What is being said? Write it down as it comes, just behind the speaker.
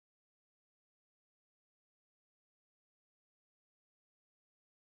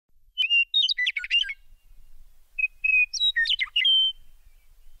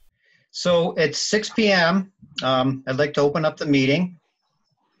So it's 6 p.m. I'd like to open up the meeting.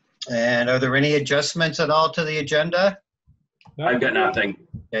 And are there any adjustments at all to the agenda? I've got nothing.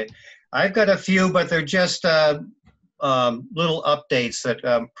 Okay. I've got a few, but they're just little updates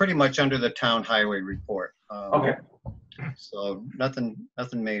that pretty much under the town highway report. Okay. So nothing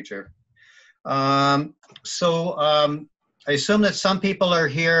major. I assume that some people are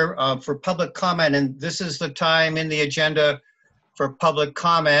here for public comment, and this is the time in the agenda for public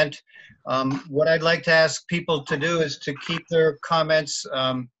comment. What I'd like to ask people to do is to keep their comments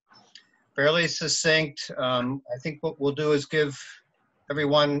fairly succinct. I think what we'll do is give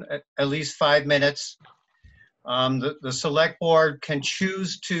everyone at least 5 minutes. The select board can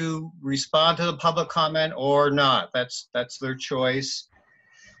choose to respond to the public comment or not. That's their choice.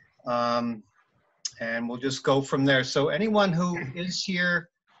 And we'll just go from there. So anyone who is here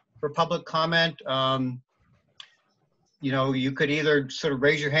for public comment, you could either sort of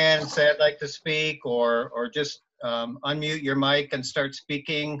raise your hand and say, I'd like to speak, or just unmute your mic and start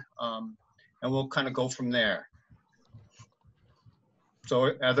speaking, and we'll kind of go from there.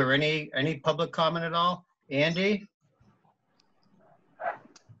 So are there any public comment at all? Andy?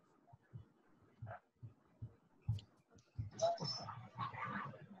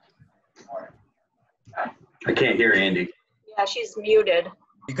 I can't hear Andy. Yeah, she's muted.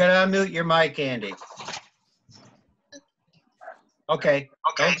 You gotta unmute your mic, Andy. Okay,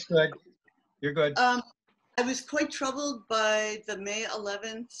 that's good. You're good. I was quite troubled by the May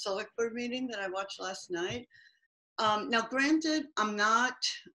 11th select board meeting that I watched last night. Now, granted, I'm not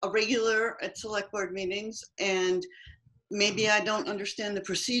a regular at select board meetings, and maybe I don't understand the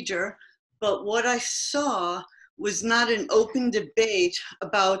procedure, but what I saw was not an open debate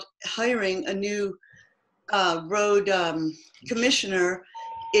about hiring a new road commissioner.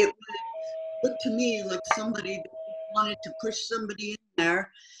 It looked to me like somebody that wanted to push somebody in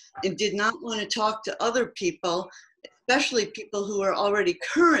there and did not want to talk to other people, especially people who are already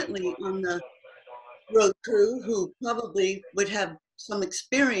currently on the road crew who probably would have some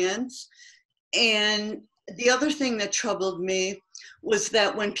experience. And the other thing that troubled me was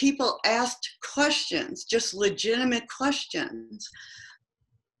that when people asked questions, just legitimate questions,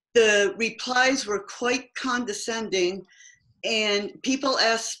 the replies were quite condescending, and people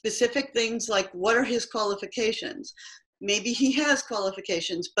asked specific things like, what are his qualifications? Maybe he has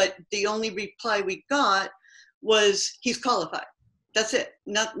qualifications, but the only reply we got was he's qualified. That's it,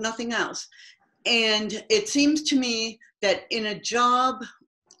 nothing else. And it seems to me that in a job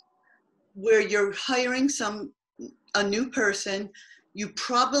where you're hiring a new person, you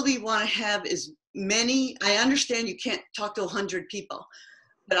probably want to have as many, I understand you can't talk to 100 people,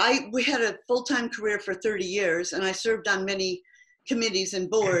 but we had a full-time career for 30 years, and I served on many committees and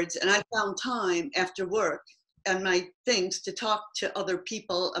boards, and I found time after work and my things to talk to other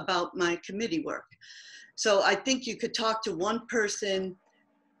people about my committee work. So I think you could talk to one person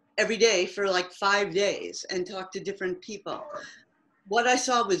every day for like 5 days and talk to different people. What I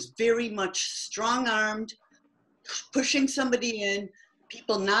saw was very much strong-armed, pushing somebody in,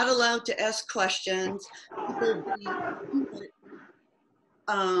 people not allowed to ask questions, people being,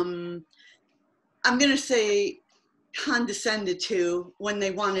 I'm going to say condescended to when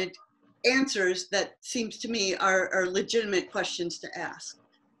they wanted answers that seems to me are legitimate questions to ask.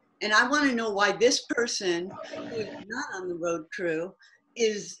 And I want to know why this person who is not on the road crew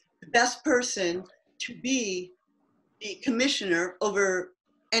is the best person to be the commissioner over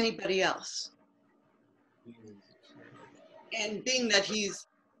anybody else. And being that he's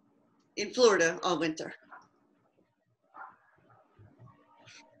in Florida all winter.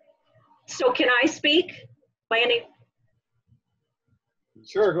 So can I speak by any?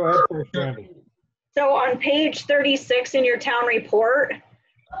 Sure, go ahead first, Randy. So on page 36 in your town report, it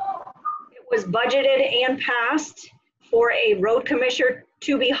was budgeted and passed for a road commissioner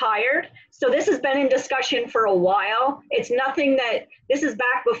to be hired. So this has been in discussion for a while. It's nothing that, this is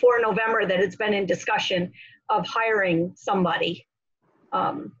back before November that it's been in discussion of hiring somebody.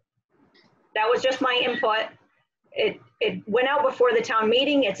 That was just my input. It went out before the town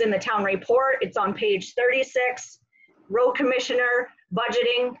meeting. It's in the town report. It's on page 36, road commissioner,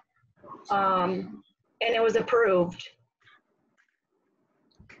 budgeting, and it was approved.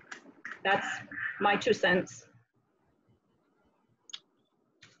 That's my 2 cents.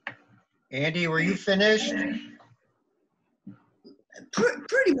 Andy, were you finished?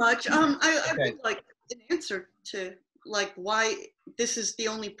 Pretty much. I Okay. would like an answer to like why this is the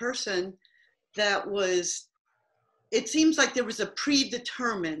only person that was, it seems like there was a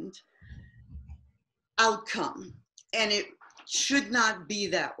predetermined outcome, and it should not be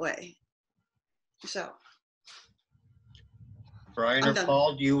that way. So. Brian I'm or done.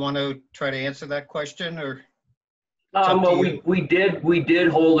 Paul, do you want to try to answer that question, or? up to Well, you. we did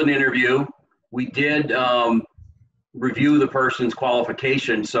hold an interview. We did review the person's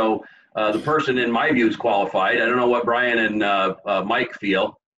qualification. So the person, in my view, is qualified. I don't know what Brian and Mike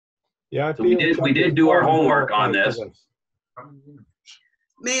feel. Yeah, I So we feel Chuck did is do our more than homework on qualified for this.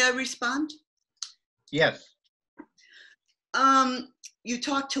 May I respond? Yes. You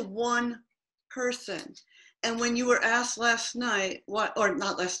talked to one person, and when you were asked last night,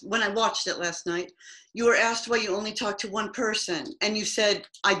 when I watched it last night, you were asked why you only talked to one person, and you said,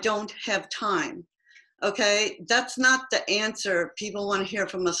 I don't have time. Okay, that's not the answer people want to hear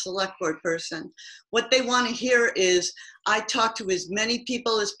from a select board person. What they want to hear is, I talk to as many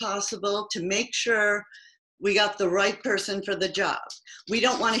people as possible to make sure we got the right person for the job. We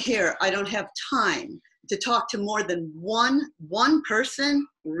don't want to hear, I don't have time to talk to more than one person,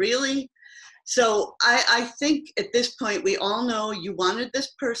 really? So I think at this point, we all know you wanted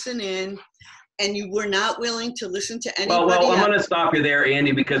this person in, and you were not willing to listen to anybody Well, I'm else. going to stop you there,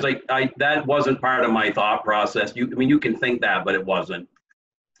 Andy, because that wasn't part of my thought process. I mean, you can think that, but it wasn't.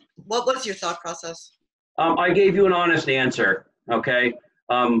 What was your thought process? I gave you an honest answer, okay?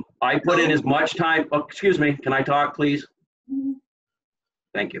 I put in as much time. Oh, excuse me, can I talk, please?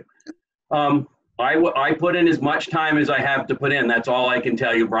 Thank you. I put in as much time as I have to put in. That's all I can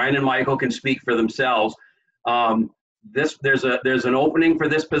tell you. Brian and Michael can speak for themselves. There's an opening for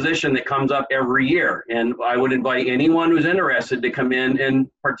this position that comes up every year, and I would invite anyone who's interested to come in and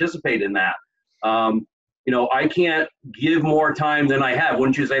participate in that. You know, I can't give more time than I have.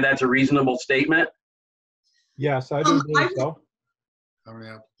 Wouldn't you say that's a reasonable statement? Yes, I do believe so. How many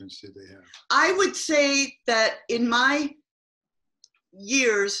applicants did they have? I would say that in my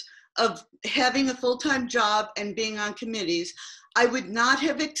years of having a full-time job and being on committees, I would not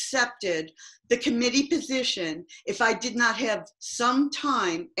have accepted the committee position if I did not have some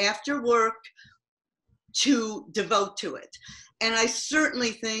time after work to devote to it. And I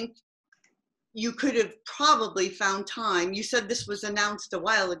certainly think you could have probably found time. You said this was announced a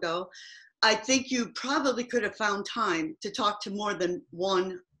while ago. I think you probably could have found time to talk to more than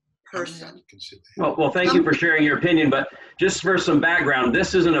one person. Well, thank you for sharing your opinion, but just for some background,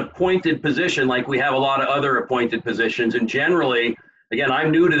 this is an appointed position like we have a lot of other appointed positions. And generally, again,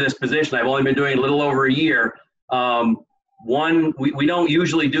 I'm new to this position. I've only been doing it a little over a year. We don't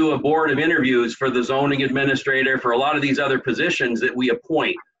usually do a board of interviews for the zoning administrator, for a lot of these other positions that we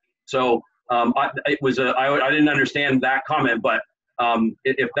appoint. So I didn't understand that comment, but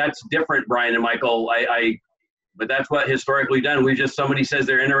if that's different, Brian and Michael, but that's what historically done. Somebody says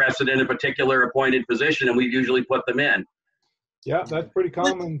they're interested in a particular appointed position, and we usually put them in. Yeah, that's pretty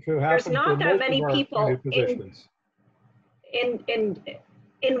common to happen. There's not that many people positions.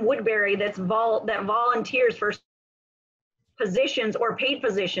 in Woodbury that volunteers for positions or paid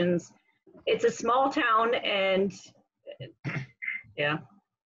positions. It's a small town, and yeah.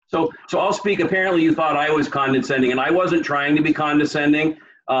 So I'll speak. Apparently you thought I was condescending, and I wasn't trying to be condescending.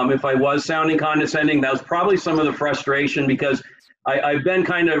 If I was sounding condescending, that was probably some of the frustration, because I've been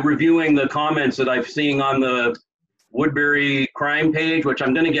kind of reviewing the comments that I've seen on the Woodbury crime page, which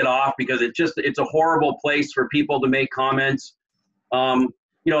I'm going to get off because it's a horrible place for people to make comments. You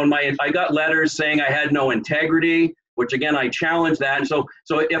know, I got letters saying I had no integrity, which again, I challenge that. And so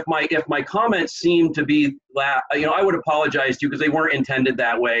if my comments seem to be that, you know, I would apologize to you because they weren't intended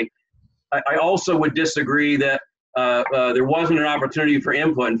that way. I also would disagree that there wasn't an opportunity for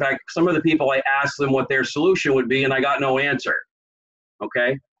input. In fact, some of the people, I asked them what their solution would be, and I got no answer.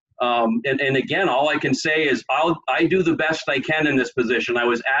 Okay. And again, all I can say is I do the best I can in this position. I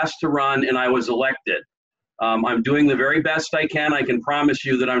was asked to run, and I was elected. I'm doing the very best I can. I can promise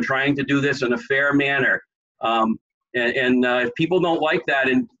you that I'm trying to do this in a fair manner. If people don't like that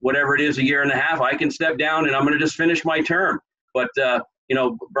in whatever it is, a year and a half, I can step down and I'm going to just finish my term. But, you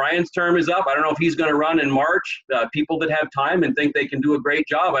know, Brian's term is up. I don't know if he's going to run in March. People that have time and think they can do a great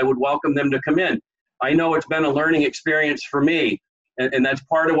job, I would welcome them to come in. I know it's been a learning experience for me. And that's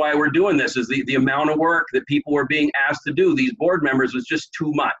part of why we're doing this, is the amount of work that people were being asked to do. These board members was just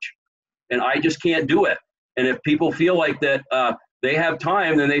too much. And I just can't do it. And if people feel like that they have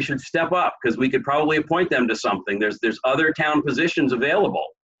time, then they should step up, because we could probably appoint them to something. There's other town positions available.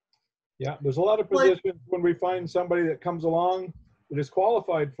 Yeah, there's a lot of positions when we find somebody that comes along that is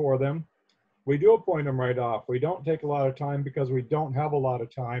qualified for them, we do appoint them right off. We don't take a lot of time because we don't have a lot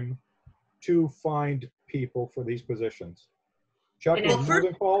of time to find people for these positions. Chuck is more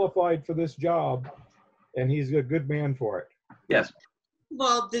than qualified for this job, and he's a good man for it. Yes.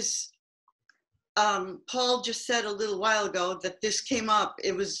 Well, Paul just said a little while ago that this came up.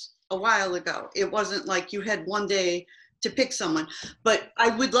 It was a while ago. It wasn't like you had one day to pick someone, but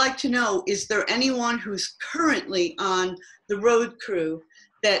I would like to know, is there anyone who's currently on the road crew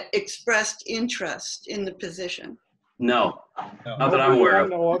that expressed interest in the position? No, No. not that I'm aware I of.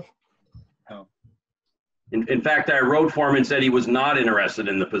 know of. No. In fact, our road foreman said he was not interested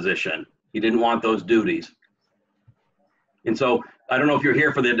in the position. He didn't want those duties. And so I don't know if you're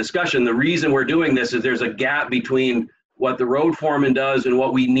here for the discussion. The reason we're doing this is there's a gap between what the road foreman does and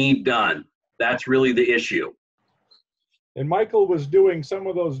what we need done. That's really the issue. And Michael was doing some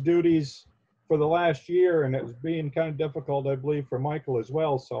of those duties for the last year, and it was being kind of difficult, I believe, for Michael as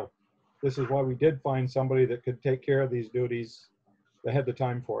well. So this is why we did find somebody that could take care of these duties that had the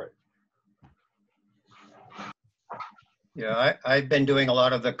time for it. Yeah, I've been doing a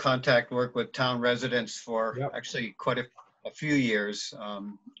lot of the contact work with town residents for Yep. actually quite a few years.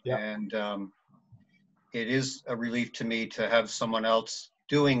 Yep. And it is a relief to me to have someone else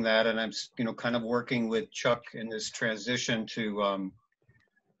doing that. And I'm, kind of working with Chuck in this transition to,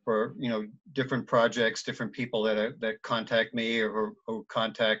 for, different projects, different people that contact me or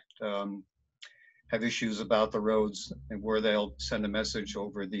contact, have issues about the roads and where they'll send a message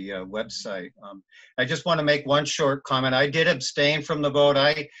over the website. I just want to make one short comment. I did abstain from the vote.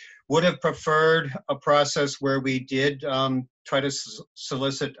 I would have preferred a process where we did try to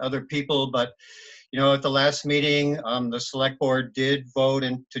solicit other people, but at the last meeting, the select board did vote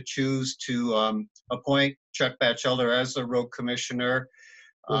and to choose to appoint Chuck Batchelder as the road commissioner.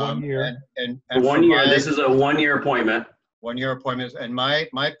 For 1 year. And For 1 year, this is a 1-year appointment. 1-year appointment. And my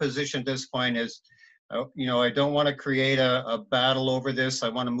position at this point is, I don't want to create a battle over this. I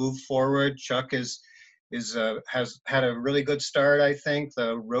want to move forward. Chuck has had a really good start, I think.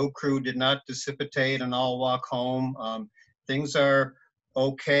 The road crew did not dissipate and all walk home. Things are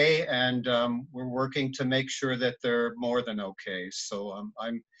okay, and we're working to make sure that they're more than okay. So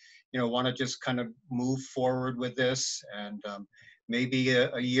I'm, want to just kind of move forward with this, and maybe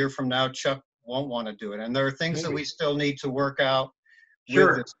a year from now, Chuck won't want to do it. And there are things that we still need to work out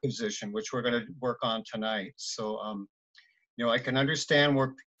with this position, which we're going to work on tonight. So, I can understand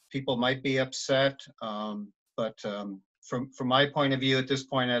where people might be upset, but from my point of view at this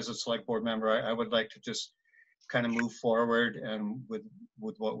point as a select board member, I would like to just kind of move forward and with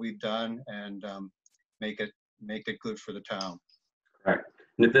what we've done and make it good for the town. Correct.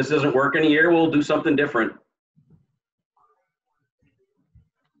 And if this doesn't work in a year, we'll do something different.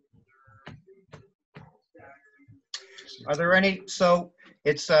 Are there any, so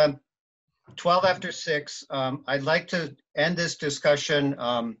it's 12 after 6. I'd like to end this discussion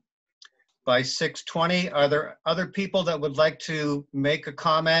by 6:20. Are there other people that would like to make a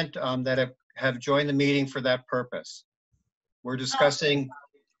comment that have joined the meeting for that purpose? We're discussing,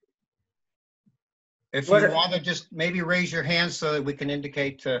 if you want to just maybe raise your hand so that we can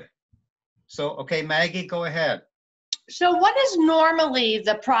indicate to, okay, Maggie, go ahead. So what is normally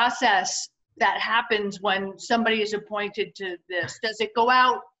the process that happens when somebody is appointed to this? Does it go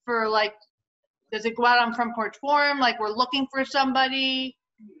out for does it go out on Front Porch Forum? Like we're looking for somebody?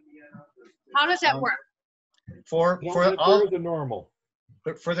 How does that work? For all the normal.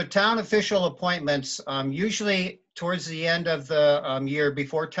 For the town official appointments, usually towards the end of the year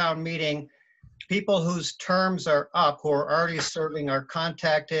before town meeting, people whose terms are up, who are already serving, are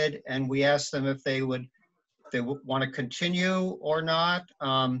contacted, and we ask them if they want to continue or not.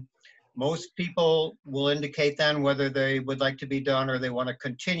 Most people will indicate then whether they would like to be done or they want to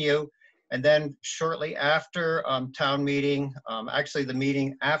continue. And then shortly after town meeting, actually the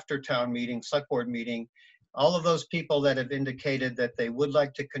meeting after town meeting, select board meeting, all of those people that have indicated that they would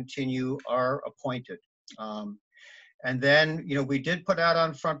like to continue are appointed. And then, we did put out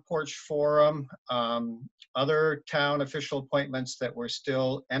on Front Porch Forum other town official appointments that were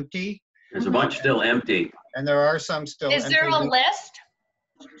still empty. There's a bunch still empty. And there are some still empty. Is there a list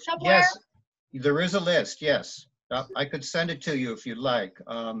somewhere? Yes, there is a list, yes. I could send it to you if you'd like.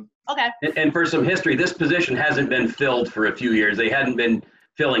 Okay. And for some history, this position hasn't been filled for a few years. They hadn't been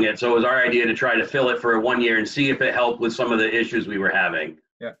filling it. So it was our idea to try to fill it for 1 year and see if it helped with some of the issues we were having.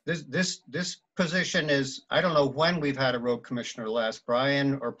 Yeah, this position is, I don't know when we've had a road commissioner last.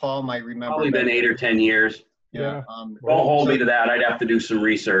 Brian or Paul might remember. Probably been 8 or 10 years. Yeah. Don't hold me to that. I'd have to do some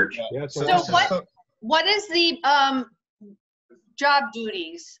research. Yeah, So what is the job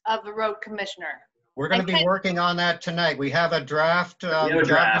duties of the road commissioner? We're going to be working on that tonight. We have a draft job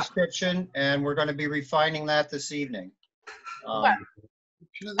description, and we're going to be refining that this evening. And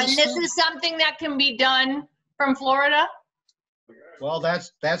this is something that can be done from Florida? Well,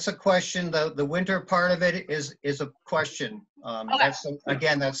 that's a question. The winter part of it is a question.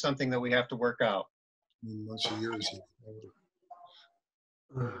 Okay. That's something that we have to work out. Once a year is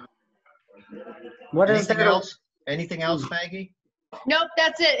What is Anything there? else? Anything else, Maggie? Nope,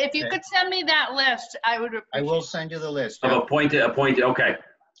 that's it. If you Okay. could send me that list, I would appreciate I will it. send you the list. Of Yeah. appointed, okay,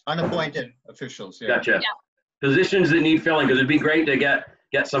 Unappointed officials, yeah. gotcha. Yeah. Positions that need filling, because it'd be great to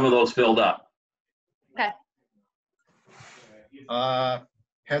get some of those filled up.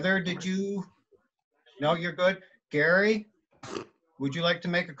 Heather, no, you're good. Gary, would you like to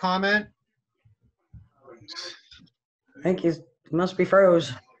make a comment? I think he must be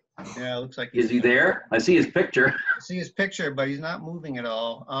froze. Yeah, looks like Is he there? I see his picture. I see his picture, but he's not moving at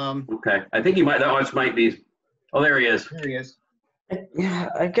all. Okay, I think that might be, oh, there he is. There he is. Yeah,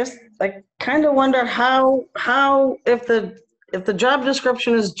 I guess I kind of wonder how if the job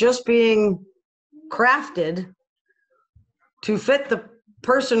description is just being crafted to fit the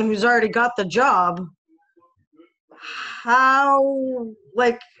person who's already got the job, how,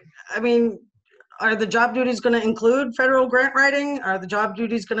 like, I mean, are the job duties going to include federal grant writing? Are the job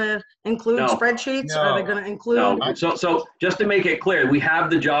duties going to include No. spreadsheets? Are they No. going to include? No, so just to make it clear, we have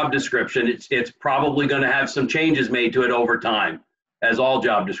the job description. It's probably going to have some changes made to it over time, as all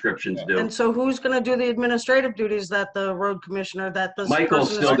job descriptions do. And so who's going to do the administrative duties that the road commissioner, that this Michael's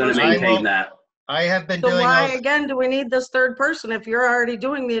person is still going to supposed maintain that. I have been So doing why, those again, do we need this third person if you're already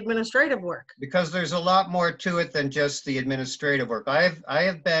doing the administrative work? because there's a lot more to it than just the administrative work. I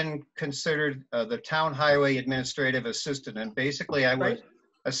have been considered the town highway administrative assistant, and basically I was Right.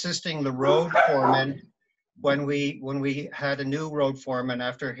 assisting the road foreman when we had a new road foreman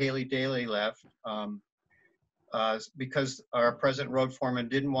after Haley Daly left, because our present road foreman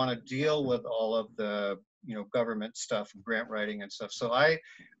didn't want to deal with all of the government stuff, grant writing and stuff. So I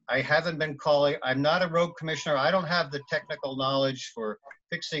haven't been calling. I'm not a road commissioner. I don't have the technical knowledge for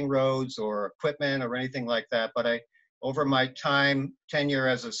fixing roads or equipment or anything like that. But over my tenure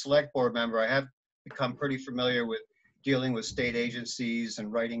as a select board member, I have become pretty familiar with dealing with state agencies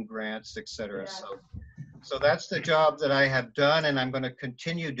and writing grants, et cetera. So that's the job that I have done, and I'm going to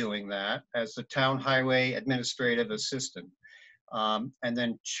continue doing that as the town highway administrative assistant. And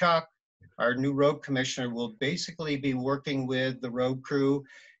then Chuck, our new road commissioner, will basically be working with the road crew,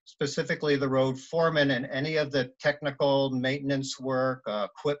 specifically the road foreman, and any of the technical maintenance work,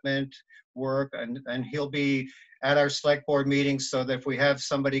 equipment work, and he'll be at our select board meetings so that if we have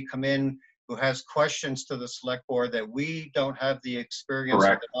somebody come in who has questions to the select board that we don't have the experience or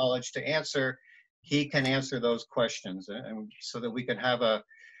Correct. the knowledge to answer, he can answer those questions, and so that we can have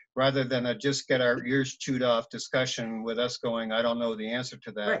rather than just get our ears chewed off discussion with us going, I don't know the answer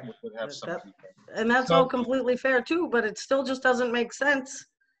to that. Right. We would have something. And that's So- all completely fair too, but it still just doesn't make sense.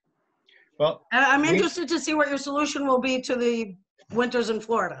 Well, And I'm We- interested to see what your solution will be to the winters in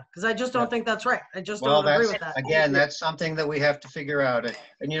Florida, because I just don't think that's right. I just well, don't agree that's, with that. again, that's something that we have to figure out. And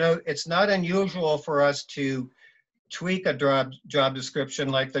it's not unusual for us to tweak a job description,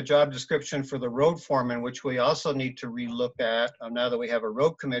 like the job description for the road foreman, which we also need to relook at now that we have a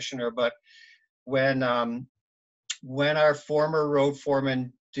road commissioner. But when our former road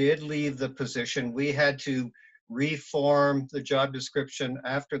foreman did leave the position, we had to reform the job description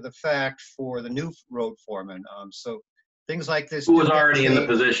after the fact for the new road foreman. So things like this. Who was do get already in the changed.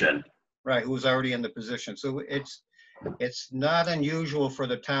 position. Right, who was already in the position. So it's not unusual for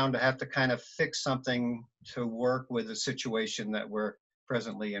the town to have to kind of fix something to work with the situation that we're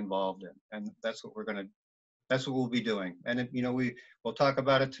presently involved in. And that's what we'll be doing. And we'll talk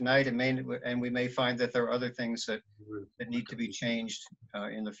about it tonight, and we may find that there are other things that need to be changed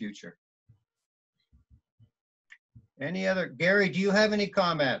in the future. Gary, do you have any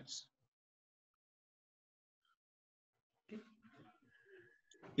comments?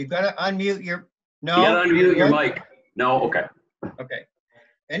 You gotta unmute no. You gotta unmute your mic. No, okay. Okay.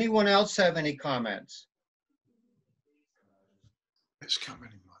 Anyone else have any comments? It's how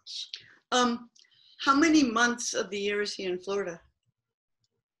many months? How many months of the year is he in Florida?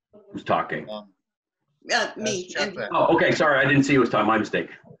 Who's talking? Me. Let's check And that. Oh, okay, sorry, I didn't see who was talking, my mistake.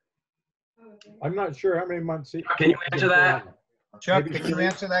 I'm not sure how many months. Can you answer that? Chuck, Maybe can you three.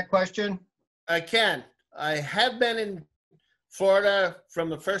 answer that question? I can. I have been in Florida from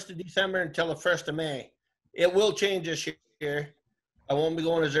the 1st of December until the 1st of May. It will change this year. I won't be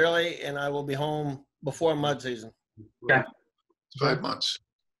going as early, and I will be home before mud season. Okay. 5 months.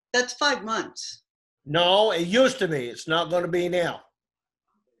 that's 5 months. No, it used to be. It's not going to be now.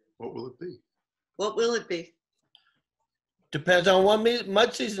 What will it be? What will it be? Depends on when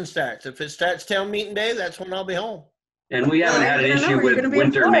mud season starts. If it starts town meeting day, that's when I'll be home. And we haven't had an You're gonna issue know, you're with gonna be in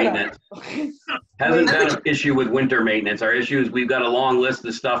winter Florida. maintenance. Hasn't been an issue with winter maintenance. Our issue is we've got a long list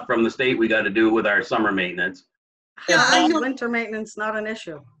of stuff from the state we got to do with our summer maintenance. Yeah, I know, Winter maintenance, not an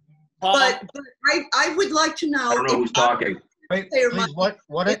issue. but I would like to know. I don't know who's talking. Wait, Clear please,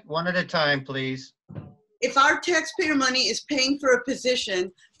 one at a time, please. if our taxpayer money is paying for a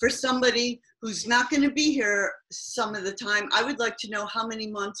position for somebody who's not going to be here some of the time, I would like to know how many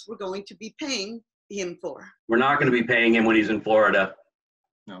months we're going to be paying him for. We're not going to be paying him when he's in Florida.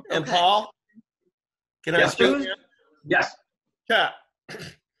 No. And Okay. Paul, can I Yes, speak? sir. Yes. Chuck,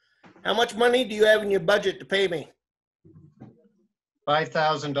 how much money do you have in your budget to pay me?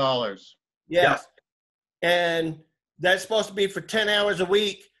 $5,000. Yes. And that's supposed to be for 10 hours a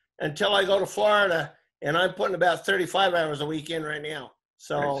week until I go to Florida, and I'm putting about 35 hours a week in right now.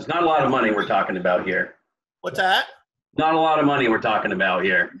 So It's not a lot of money we're talking about here. what's that? Not a lot of money we're talking about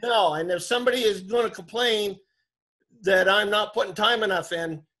here. No, and if somebody is going to complain that I'm not putting time enough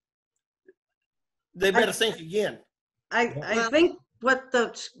in, they better think again. I think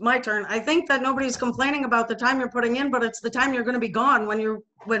my turn. I think that nobody's complaining about the time you're putting in, but it's the time you're going to be gone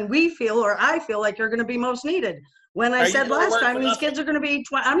when we feel, or I feel like you're going to be most needed. When I Are you said gonna last work time, for these nothing? kids are going to be,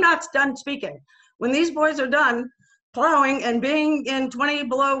 I'm not done speaking. When these boys are done plowing and being in 20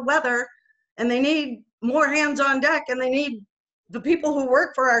 below weather, and they need more hands on deck, and they need the people who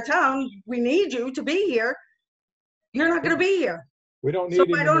work for our town, we need you to be here. You're not going to be here. We don't need So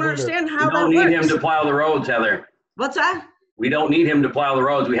him I in don't the winter. understand We how that don't need him works. to plow the roads, Heather. What's that? We don't need him to plow the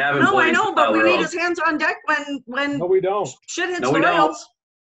roads. We have No, I employees know, to plow but the we need roads. his hands on deck when No, we don't. shit hits No, the we don't. rails.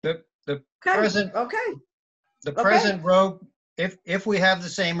 The Okay, present, okay. the Okay. present road, if we have the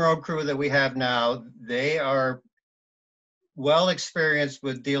same road crew that we have now, they are well experienced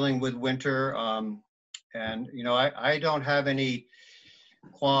with dealing with winter. And, you know, I don't have any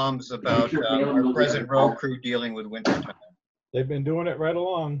qualms about our present road crew dealing with winter time. They've been doing it right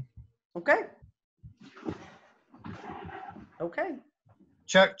along. Okay. Okay.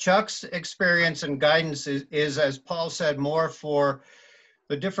 Chuck's experience and guidance is, as Paul said, more for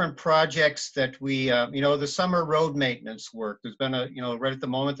the different projects that we, you know, the summer road maintenance work. There's been you know, right at the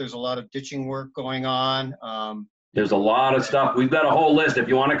moment, there's a lot of ditching work going on. There's a lot of stuff. We've got a whole list. If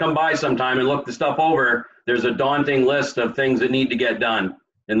you want to come by sometime and look the stuff over, there's a daunting list of things that need to get done.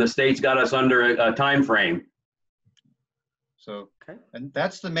 And the state's got us under a time frame. So, Okay. and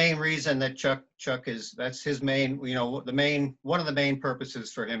that's the main reason that Chuck is, that's his main, you know, one of the main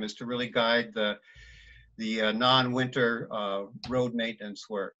purposes for him is to really guide the non-winter road maintenance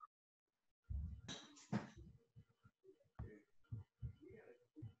work.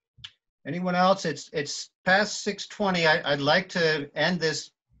 Anyone else? It's past 6:20. I'd like to end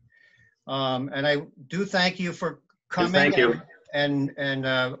this. And I do thank you for coming. Thank you. And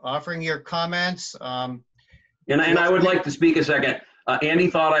offering your comments. And I would like to speak a second. Andy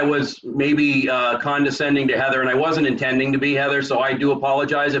thought I was maybe condescending to Heather, and I wasn't intending to be, Heather, so I do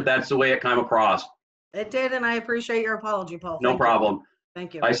apologize if that's the way it came across. It did, and I appreciate your apology, Paul. No Thank you. problem.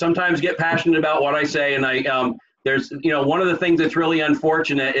 Thank you. I sometimes get passionate about what I say, and there's, you know, one of the things that's really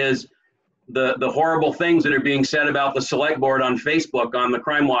unfortunate is the horrible things that are being said about the select board on Facebook on the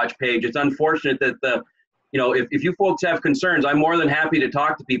Crime Watch page. It's unfortunate that you know, if you folks have concerns, I'm more than happy to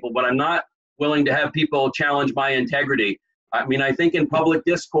talk to people, but I'm not willing to have people challenge my integrity. I mean, I think in public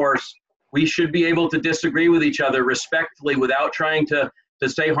discourse, we should be able to disagree with each other respectfully without trying to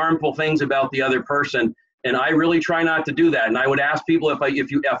say harmful things about the other person. And I really try not to do that. And I would ask people if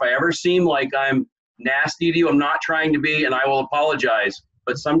I ever seem like I'm nasty to you, I'm not trying to be, and I will apologize.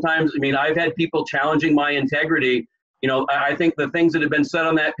 But sometimes, I mean, I've had people challenging my integrity. You know, I think the things that have been said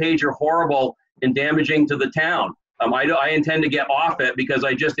on that page are horrible and damaging to the town. I intend to get off it because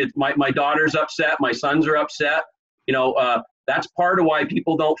my daughter's upset, my sons are upset. You know, that's part of why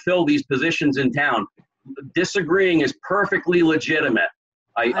people don't fill these positions in town. Disagreeing is perfectly legitimate.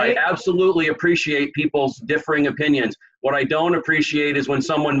 I absolutely appreciate people's differing opinions. What I don't appreciate is when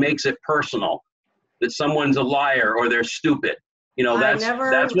someone makes it personal, that someone's a liar or they're stupid. You know, that's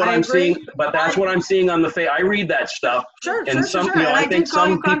what I'm seeing, but that's what I'm seeing on the face. I read that stuff. Sure, and sure. You know, And I think did call some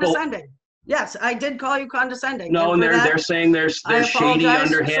you people. condescending. Yes, I did call you condescending. No, and they're saying there's shady, apologize,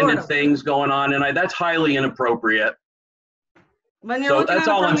 underhanded sort of. things going on, and that's highly inappropriate. When you're So looking that's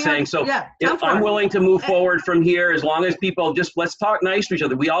at it all from I'm the saying. out- So yeah, if I'm willing to move forward from here, as long as people let's talk nice to each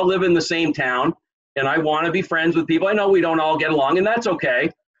other. We all live in the same town, and I want to be friends with people. I know we don't all get along, and that's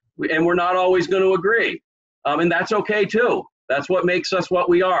okay. And we're not always going to agree, and that's okay too. That's what makes us what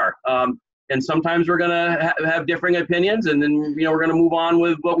we are. And sometimes we're going to have differing opinions, and then, you know, we're going to move on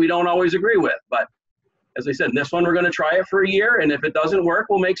with what we don't always agree with. But as I said, in this one, we're going to try it for a year, and if it doesn't work,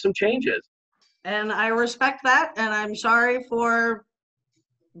 we'll make some changes. And I respect that, and I'm sorry for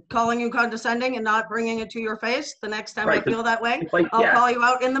calling you condescending and not bringing it to your face. The next time I Right, 'cause feel that way, it's like, I'll yeah. call you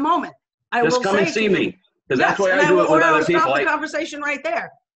out in the moment. I Just will come and say see to you, me, because that's why yes, I and do it with or other I'll people. stop the conversation right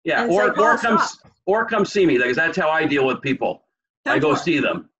there. Yeah, and say, "Paul, stop." or come see me, because that's how I deal with people. I Ten go four. see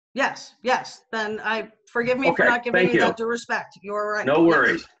them. Yes, yes. Then forgive me for Okay, not giving thank you you. that due respect. You're right. No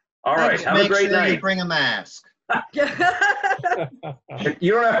worries. All Thank right, you. have a Make great sure you night. bring a mask. Yes.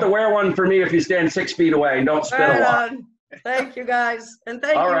 You don't have to wear one for me if you stand 6 feet away and don't spit a Right lot. on. Thank you, guys. And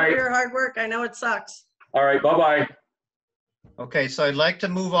thank All you right. for your hard work. I know it sucks. All right, bye-bye. Okay, so I'd like to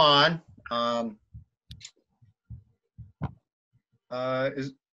move on. Do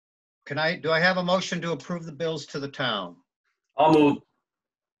I have a motion to approve the bills to the town? I'll move.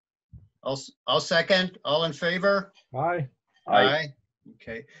 I'll second. All in favor? Aye. Aye.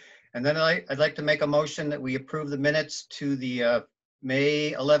 Okay. And then I'd like to make a motion that we approve the minutes to the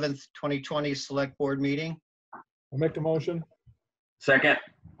May 11th, 2020 Select Board meeting. I'll make the motion. Second.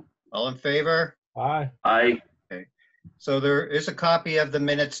 All in favor? Aye. Aye. So there is a copy of the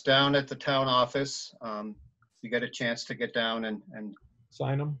minutes down at the town office. You get a chance to get down and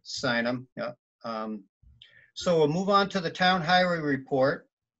Sign them. sign them. Yeah. So we'll move on to the town highway report.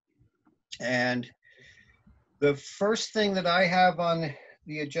 And the first thing that I have on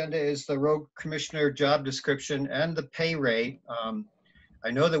the agenda is the road commissioner job description and the pay rate. I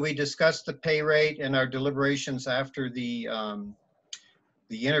know that we discussed the pay rate in our deliberations after the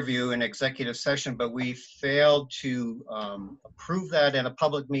interview in executive session, but we failed to approve that in a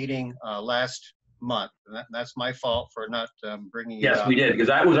public meeting last month. And that's my fault for not bringing it up. Yes, we did, because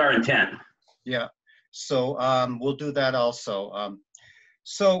that was our intent. Yeah, so we'll do that also.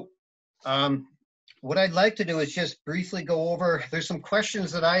 What I'd like to do is just briefly go over, there's some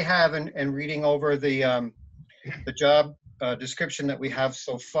questions that I have in reading over the job description that we have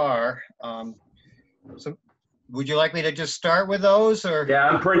so far. So would you like me to just start with those, or? Yeah,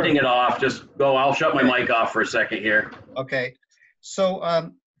 I'm printing it off. Just go, I'll shut my mic off for a second here. Okay, so,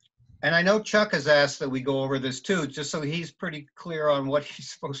 and I know Chuck has asked that we go over this too, just so he's pretty clear on what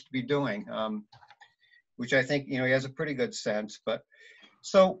he's supposed to be doing, which I think, he has a pretty good sense. But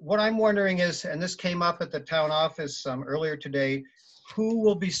so what I'm wondering is, and this came up at the town office earlier today, who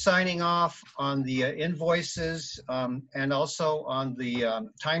will be signing off on the invoices and also on the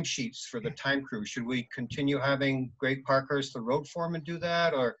timesheets for the time crew? Should we continue having Greg Parkhurst, the road foreman, do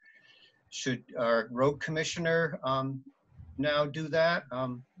that, or should our road commissioner now do that?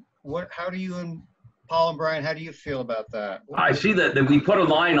 How do you and Paul and Brian, how do you feel about that? I see that we put a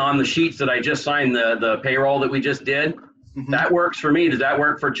line on the sheets that I just signed, the payroll that we just did. Mhm. That works for me. Does that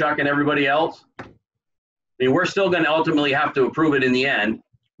work for Chuck and everybody else? I mean, we're still going to ultimately have to approve it in the end.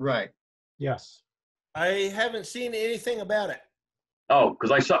 Right. Yes. I haven't seen anything about it. Oh, because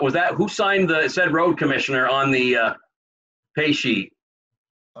I saw, who signed it said road commissioner on the pay sheet?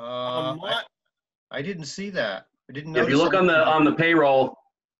 What? I didn't see that. I didn't know. If you look on the payroll,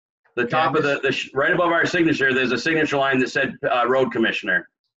 the top of right above our signature, there's a signature line that said road commissioner.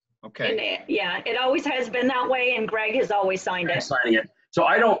 Okay. And it always has been that way, and Greg has always signed it. Signing it. So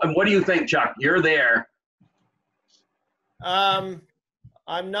what do you think, Chuck? You're there. I'm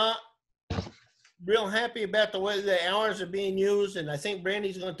not real happy about the way the hours are being used, and I think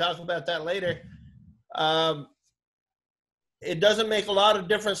Brandy's going to talk about that later. It doesn't make a lot of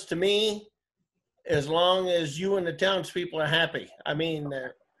difference to me as long as you and the townspeople are happy. I mean,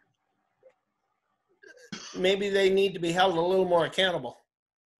 maybe they need to be held a little more accountable.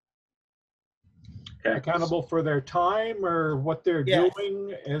 Okay. Accountable for their time or what they're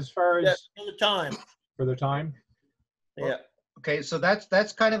doing as far as Yes, for the time. for the time? Yeah. Okay, so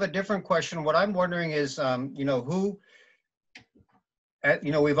that's kind of a different question. What I'm wondering is, we've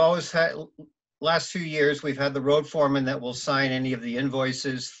always had, last few years, we've had the road foreman that will sign any of the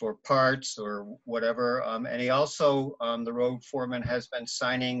invoices for parts or whatever. And he also, the road foreman has been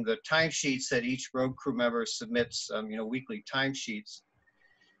signing the timesheets that each road crew member submits, weekly timesheets.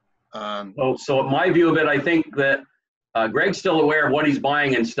 So my view of it, I think that Greg's still aware of what he's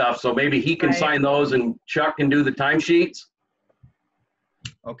buying and stuff, so maybe he can Right. sign those and Chuck can do the timesheets.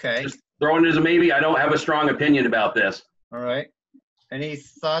 Okay, Just throwing it as a maybe. I don't have a strong opinion about this. all right. Any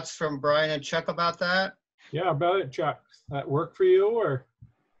thoughts from Brian and Chuck about that? Yeah, about it, Chuck. That work for you, or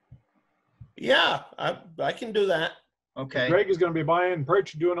Yeah, I can do that. Okay, Greg is going to be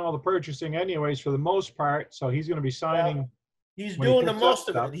doing all the purchasing anyways for the most part, so he's going to be signing. He's When he doing the picks up most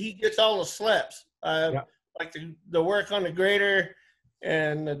of stuff. it. He gets all the slips. Yeah. Like the work on the grader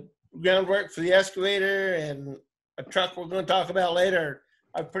and the groundwork for the excavator and a truck we're going to talk about later.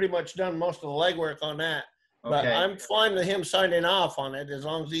 I've pretty much done most of the legwork on that. But okay, I'm fine with him signing off on it as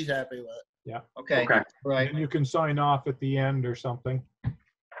long as he's happy with it. okay, Okay. right. And you can sign off at the end or something.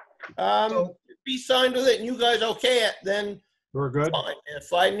 So- If he signed with it and you guys okay it, then We're good. fine.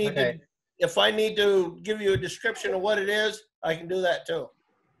 If I need Okay. to give you a description of what it is, I can do that too.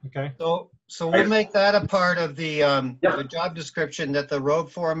 Okay, So we'll make that a part of the job description, that the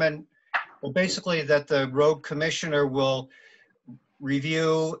road foreman, well, basically that the road commissioner will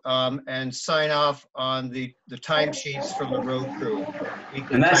review and sign off on the timesheets from the road crew.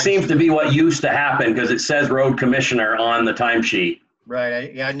 And that seems to be what used to happen because it says road commissioner on the timesheet.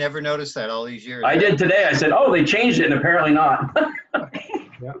 Right, I never noticed that all these years. I did today. I said, oh, they changed it, and apparently not.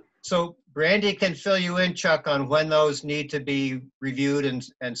 So Brandy can fill you in, Chuck, on when those need to be reviewed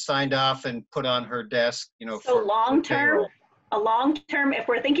and signed off and put on her desk, you know. So for long-term, payroll. if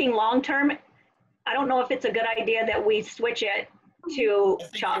we're thinking long-term, I don't know if it's a good idea that we switch it to I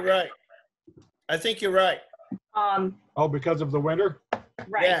think Chuck. you're right. I think you're right. oh, because of the winter?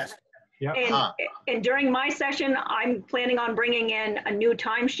 Right. Yes. Yeah. And during my session, I'm planning on bringing in a new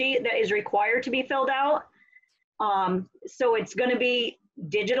timesheet that is required to be filled out. So it's going to be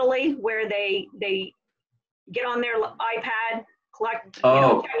digitally, where they get on their iPad, collect,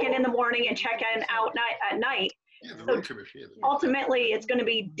 check in the morning and check in out at night. Yeah, the road commissioner. Ultimately, it's going to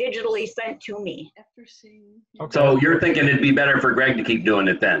be digitally sent to me. Okay. So you're thinking it'd be better for Greg to keep doing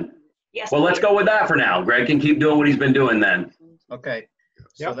it then? Yes. Well, let's please. go with that for now. Greg can keep doing what he's been doing then. Okay,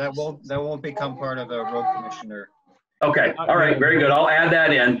 so Yep. that won't become part of the road commissioner. Okay, all right, very good. I'll add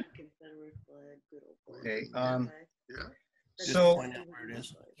that in. Okay, Yeah. so, Find out where it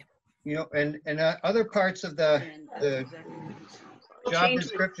is. you know, and other parts of the job Change-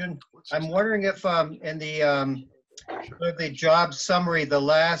 description, I'm wondering if in the job summary, the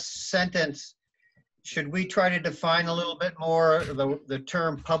last sentence, should we try to define a little bit more the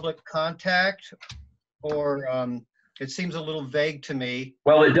term public contact? Or it seems a little vague to me.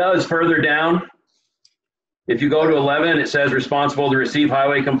 Well, it does further down. If you go to 11, it says responsible to receive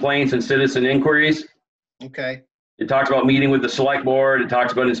highway complaints and citizen inquiries. Okay, It talks about meeting with the select board. It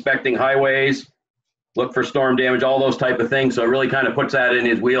talks about inspecting highways, look for storm damage, all those type of things. So it really kind of puts that in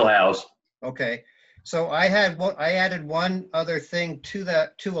his wheelhouse. okay. So I added one other thing to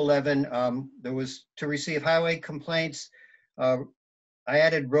that, to 11. There was to receive highway complaints. I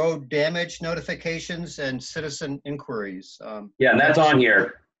added road damage notifications and citizen inquiries. Yeah, and that's on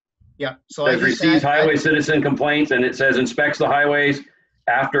here. Yeah, so It I says just receives highway citizen complaints, and it says inspects the highways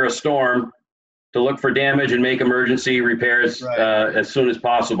after a storm to look for damage and make emergency repairs Right. as soon as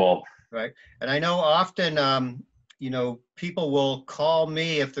possible. Right, and I know often, you know, people will call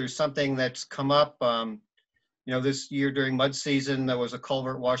me if there's something that's come up. You know, this year during mud season, there was a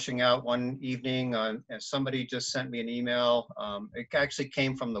culvert washing out one evening, and somebody just sent me an email. It actually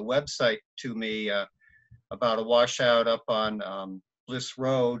came from the website to me about a washout up on Bliss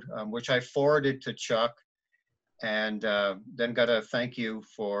Road, which I forwarded to Chuck, and then got a thank you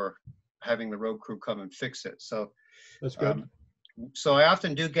for having the road crew come and fix it. So, That's good. so I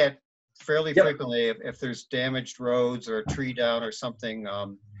often do get fairly Yep. frequently if there's damaged roads or a tree down or something.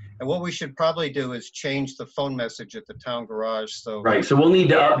 And what we should probably do is change the phone message at the town garage. So Right, so we'll need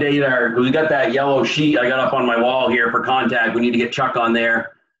to update our, we got that yellow sheet I got up on my wall here for contact. We need to get Chuck on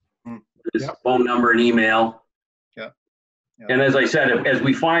there. His Yep. phone number and email. Yep. Yep. And as I said, as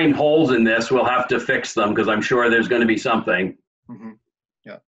we find holes in this, we'll have to fix them because I'm sure there's going to be something. Mhm.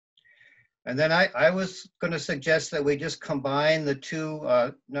 Yeah. And then I was going to suggest that we just combine the two,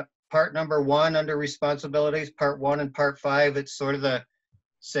 part number 1 under responsibilities, part 1 and part 5. It's sort of the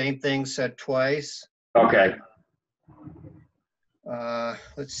same thing said twice. Okay.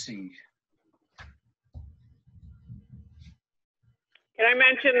 Let's see. Can I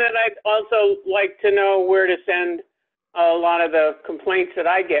mention that I'd also like to know where to send a lot of the complaints that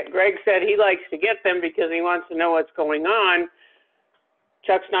I get? Greg said he likes to get them because he wants to know what's going on.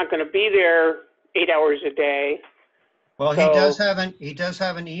 Chuck's not going to be there 8 hours a day. Well, So- he does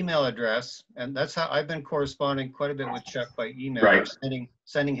have an email address, and that's how I've been corresponding quite a bit with Chuck by email, Right.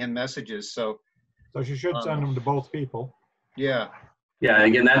 sending him messages. So, So she should send them to both people. yeah. Yeah,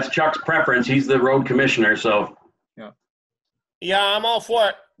 again, that's Chuck's preference. He's the road commissioner, so Yeah, I'm all for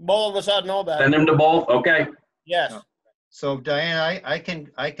it. Both of us ought to know about send it. them to both. Okay. Yes. So Diane, I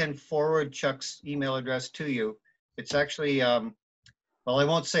can forward Chuck's email address to you. It's actually, well, I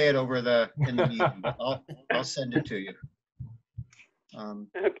won't say it over in the meeting, but I'll send it to you.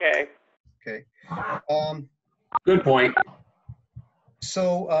 Okay. Okay. Good point.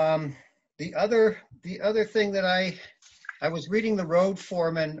 So the other thing that I was reading the road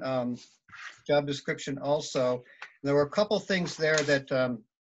foreman job description also. And there were a couple things there that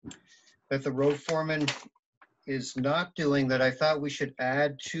that the road foreman is not doing that I thought we should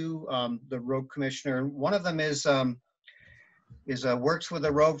add to the road commissioner. And one of them is works with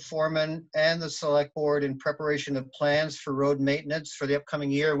the road foreman and the select board in preparation of plans for road maintenance for the upcoming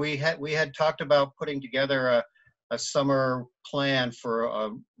year. We had talked about putting together a summer plan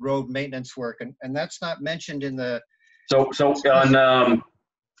for road maintenance work, and that's not mentioned in the. So on,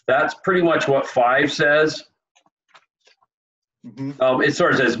 that's pretty much what 5 says. It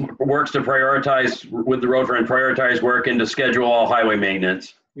sort of says works to prioritize with the road and prioritize work and to schedule all highway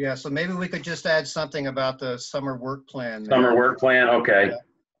maintenance. Yeah, so maybe we could just add something about the summer work plan. Summer work plan, okay.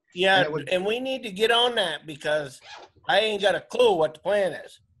 Yeah, and we need to get on that because I ain't got a clue what the plan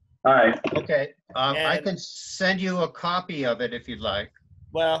is. All right. Okay, I And- can send you a copy of it if you'd like.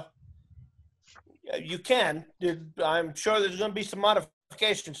 Well, you can. I'm sure there's going to be some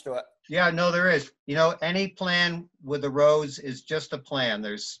modifications to it. Yeah, no, there is. You know, any plan with the roads is just a plan.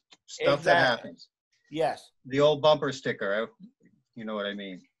 There's stuff that Exactly. happens. Yes. The old bumper sticker, you know what I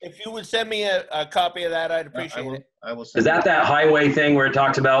mean. If you would send me a copy of that, I'd appreciate it. I will Is send that highway thing where it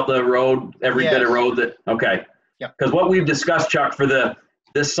talks about the road, every bit of Yes. road that, okay. Yeah. Because what we've discussed, Chuck, for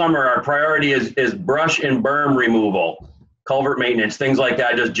this summer, our priority is brush and berm removal, culvert maintenance, things like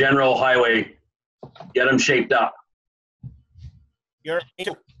that, just general highway, get them shaped up. Me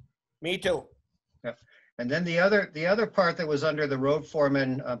too. Me too. And then the other part that was under the road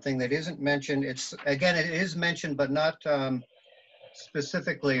foreman thing that isn't mentioned, it is mentioned, but not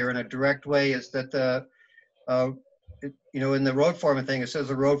specifically or in a direct way, is that in the road foreman thing, it says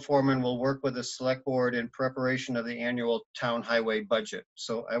the road foreman will work with the select board in preparation of the annual town highway budget.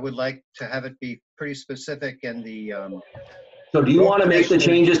 So I would like to have it be pretty specific in the. So do you want to make the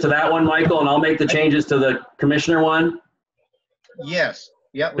changes to that one, Michael, and I'll make the changes to the commissioner one? Yes.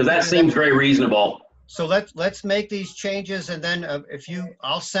 Yeah. Because that seems very reasonable. So let's make these changes, and then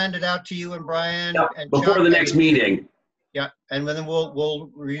I'll send it out to you and Brian. Yep, and before Chuck, the next meeting. Yeah, and then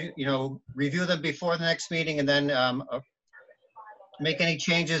we'll review them before the next meeting, and then make any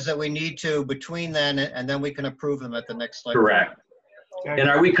changes that we need to between then, and then we can approve them at the next select. Correct. And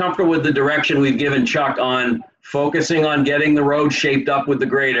are we comfortable with the direction we've given Chuck on focusing on getting the road shaped up with the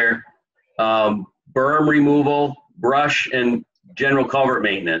grader, berm removal, brush, and general culvert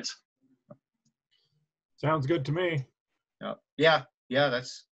maintenance? Sounds good to me. Yeah,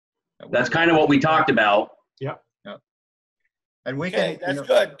 That's kind of what we talked about. Yep. And we Okay, can. that's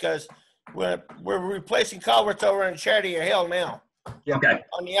good because we're replacing culverts over in Chartier Hill now Yeah. Okay.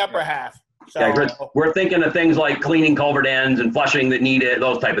 on the upper half. So Yeah, 'cause we're thinking of things like cleaning culvert ends and flushing that need it,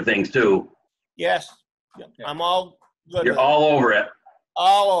 those type of things too. yes, I'm all good. You're with it. all over it.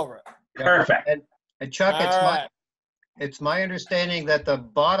 all over it. Yeah. Perfect. And Chuck, All right. it's my understanding that the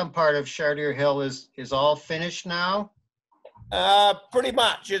bottom part of Chartier Hill is all finished now. Pretty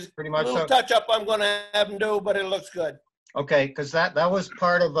much. It's Pretty a much little so. touch up I'm going to have them do, but it looks good. Okay, because that was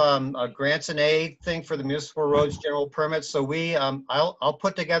part of a grants and aid thing for the municipal roads general permits. So we I'll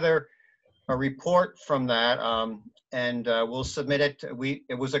put together a report from that and we'll submit it.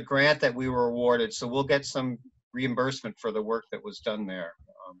 It was a grant that we were awarded, so we'll get some reimbursement for the work that was done there.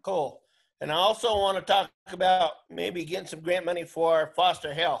 Cool. And I also want to talk about maybe getting some grant money for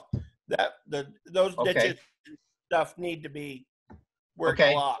Foster Hill. Those Okay. ditches and stuff need to be worked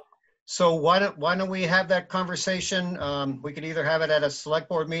Okay. a lot. So why don't we have that conversation? We could either have it at a select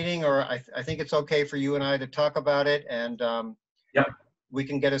board meeting, or I think it's okay for you and I to talk about it, and Yep. we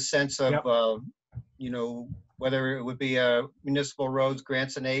can get a sense of Yep. whether it would be a municipal roads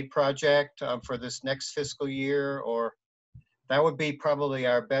grants and aid project for this next fiscal year, or that would be probably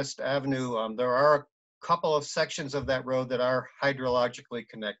our best avenue. There are a couple of sections of that road that are hydrologically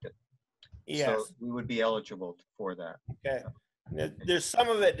connected. Yes. So we would be eligible for that. Okay. There's some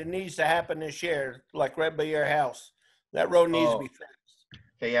of it that needs to happen this year, like right by your house. That road needs to be fixed.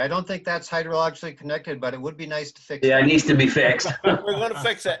 Okay, I don't think that's hydrologically connected, but it would be nice to fix. Yeah, it that. needs to be fixed. We're going to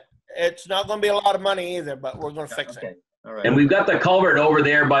fix it. It's not going to be a lot of money either, but we're going to fix Okay, it. all right. And we've got the culvert over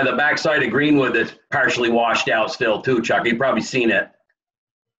there by the backside of Greenwood that's partially washed out still too, Chuck. You've probably seen it.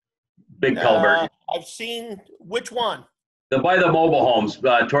 Big culvert. I've seen which one. By the mobile homes,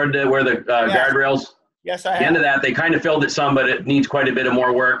 toward where the guardrails. Yes, I At the end have. of that, they kind of filled it some, but it needs quite a bit of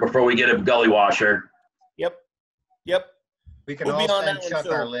more work before we get a gully washer. Yep. We can We'll all be on send that one Chuck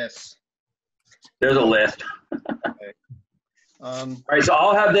our soon. lists. There's a list. All right, so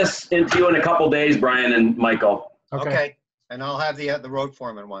I'll have this into you in a couple days, Brian and Michael. Okay, and I'll have the road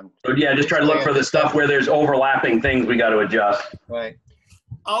foreman one. So yeah, just try to look for the stuff where there's overlapping things we got to adjust. Right.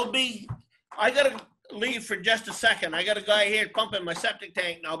 I got to leave for just a second. I got a guy here pumping my septic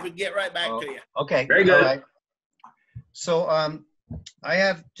tank and I'll get right back to you. Okay. Very good. all right. So I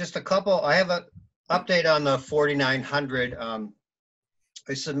have just a couple. I have a update on the 4900.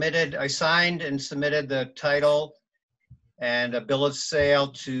 I signed and submitted the title and a bill of sale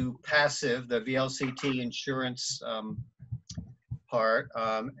to Passive, the VLCT insurance part,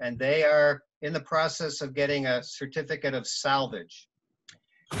 and they are in the process of getting a certificate of salvage.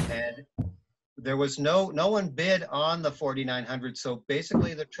 And there was no one bid on the 4,900, so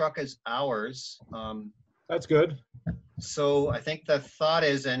basically the truck is ours. That's good. So I think the thought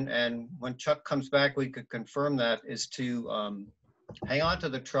is, and when Chuck comes back, we could confirm that, is to hang on to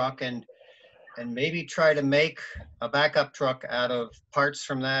the truck and maybe try to make a backup truck out of parts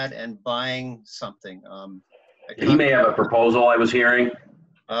from that and buying something. He may have a proposal I was hearing.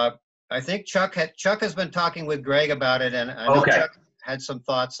 I think Chuck has been talking with Greg about it, and I know Okay. Chuck had some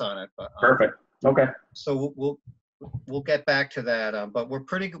thoughts on it. But, Perfect. Okay. So we'll get back to that. But we're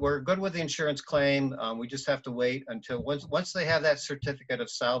good with the insurance claim. We just have to wait until once they have that certificate of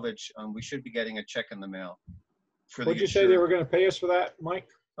salvage, we should be getting a check in the mail. What'd you say they were going to pay us for that, Mike?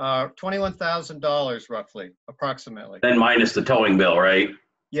 $21,000 roughly, approximately. Then minus the towing bill, right?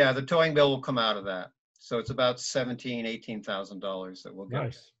 Yeah, the towing bill will come out of that. So it's about $18,000 that we'll get.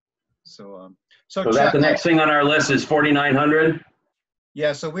 Nice. So So Chuck, that the next thing on our list is 4,900?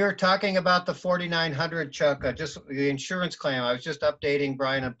 yeah, so we were talking about the 4,900, Chuck, just the insurance claim. I was just updating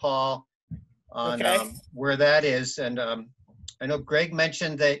Brian and Paul on Okay. where that is. And I know Greg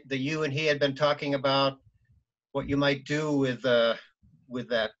mentioned that you and he had been talking about what you might do with that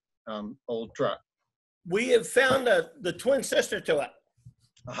old truck. We have found the twin sister to it,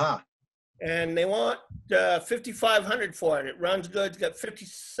 Aha. and they want 5,500 for it. It runs good. It's got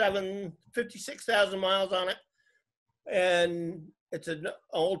 56,000 miles on it, and it's an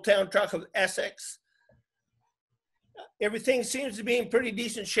old town truck of Essex. Everything seems to be in pretty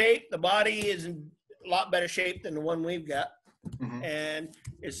decent shape. The body is in a lot better shape than the one we've got, Mhm. and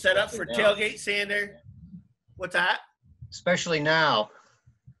it's set up for tailgate sander. What's that? Especially now.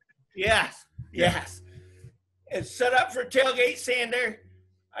 Yes, yes. It's set up for tailgate sander.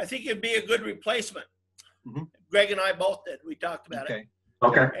 I think it'd be a good replacement. Mhm. Greg and I both did. We talked about Okay.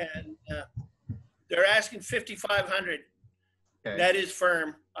 Okay. it. And they're asking 5,500. Okay. That is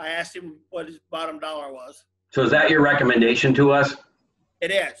firm. I asked him what his bottom dollar was. So is that your recommendation to us?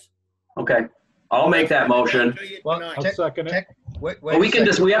 It is. Okay. I'll make that motion. Well, Tonight. I'll second it. Wait Well, we a can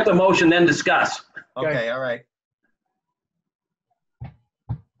second. we have to motion then discuss. Okay, all right.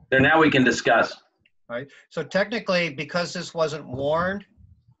 There, now we can discuss. All right. So technically, because this wasn't warned,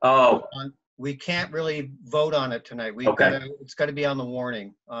 Oh, we can't really vote on it tonight. Okay. It's got to be on the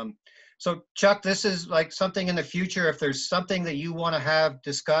warning. So Chuck, this is like something in the future, if there's something that you want to have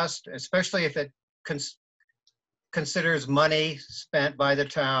discussed, especially if it considers money spent by the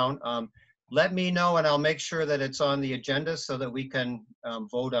town, let me know and I'll make sure that it's on the agenda so that we can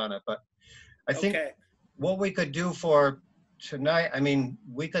vote on it. But I think Okay. what we could do for tonight, I mean,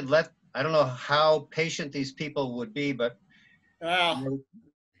 we could I don't know how patient these people would be, but Well,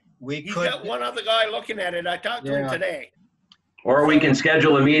 we he's could. got one other guy looking at it. I talked to him Yeah. today. or we can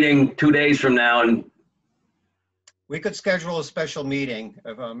schedule a meeting 2 days from now, and We could schedule a special meeting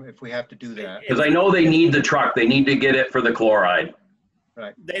if we have to do that. because I know they need the truck, they need to get it for the chloride.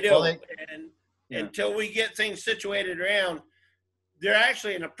 Right. They do. Well, And yeah. until we get things situated around, they're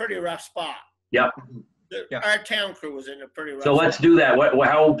actually in a pretty rough spot. Yep. Yeah. Our town crew was in a pretty rough So let's spot. do that.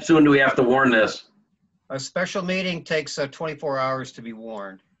 How soon do we have to warn this? A special meeting takes 24 hours to be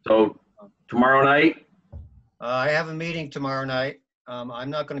warned. So tomorrow night? I have a meeting tomorrow night. I'm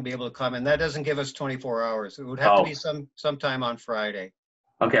not going to be able to come, and that doesn't give us 24 hours. It would have to Oh. be sometime on Friday.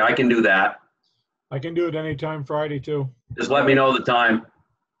 Okay, I can do that. I can do it anytime Friday too. Just let me know the time.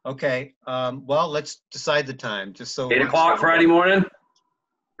 Okay. Well, let's decide the time, just so. 8 o'clock Friday morning?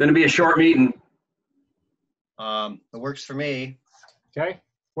 Going to be a short meeting. It works for me. Okay,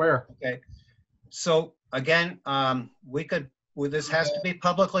 where? Okay. So again, this has to be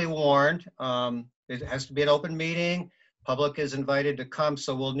publicly warned. It has to be an open meeting. Public is invited to come,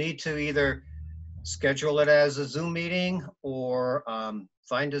 so we'll need to either schedule it as a Zoom meeting or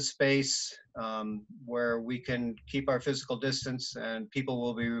find a space where we can keep our physical distance and people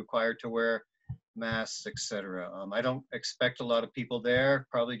will be required to wear masks, etc. I don't expect a lot of people there,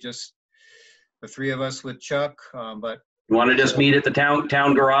 probably just the three of us with Chuck, but You want to just meet at the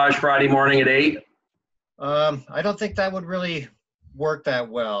town garage Friday morning at 8? I don't think that would really work that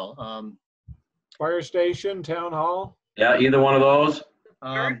well. Fire station, town hall? Yeah, either one of those?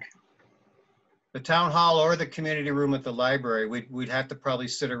 The town hall or the community room at the library, we'd have to probably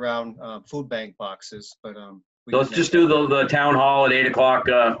sit around food bank boxes, but we So let's could just make do the town hall at 8 o'clock.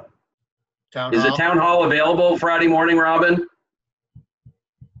 town Is the hall. town hall available Friday morning, Robin?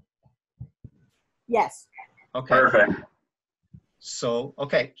 Yes. Okay, Perfect. so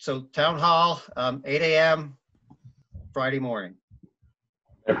town hall, 8 a.m. Friday morning.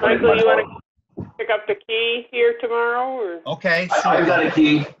 Michael, you want to pick up the key here tomorrow, or? Okay, I've sure. got a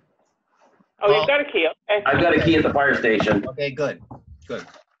key. Oh, you've got a key, okay. I've got a key at the fire station. Okay, good, good.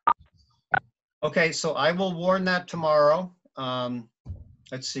 Okay, so I will warn that tomorrow.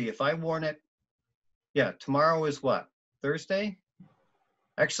 Let's see, if I warn it, yeah, tomorrow is what, Thursday?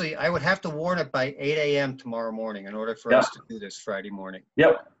 Actually, I would have to warn it by 8 a.m. tomorrow morning in order for us to do this Friday morning.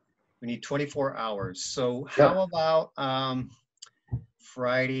 Yep. We need 24 hours. So how about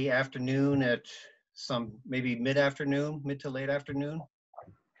Friday afternoon at some, maybe mid-afternoon, mid to late afternoon?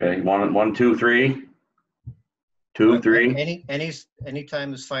 Okay, one, 2, 3. 2, 3. Any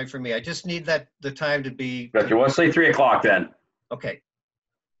time is fine for me. I just need the time to be. Gotcha. Let's say 3 o'clock then. Okay.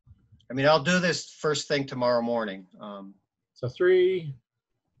 I mean, I'll do this first thing tomorrow morning. So 3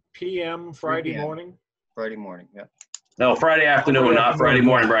 p.m. Friday 3 p.m. morning? Friday morning, yeah. No, Friday afternoon, not Friday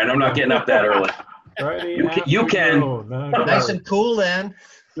morning, Brian. I'm not getting up that early. Friday You can. afternoon, Nice and cool then.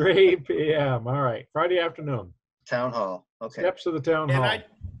 3 p.m. All right, Friday afternoon. Town hall, okay. Steps of the town And hall.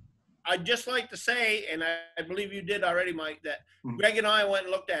 I'd just like to say, and I believe you did already, Mike, that Mhm. Greg and I went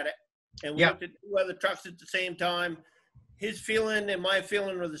and looked at it. And we Yeah. looked at two other trucks at the same time. His feeling and my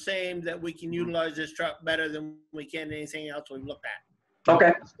feeling were the same, that we can utilize this truck better than we can anything else we've looked at.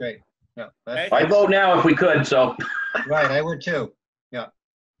 Okay. That's great. Yeah, Okay. I'd vote now if we could, so. right, I would too. Yeah.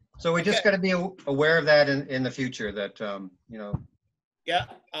 So we just got to be aware of that in the future that, you know, Yeah,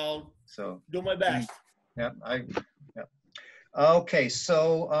 I'll so, do my best. yeah, yeah. Okay,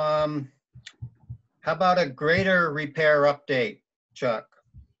 so how about a grader repair update, Chuck?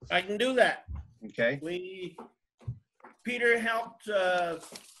 I can do that. Okay, Peter helped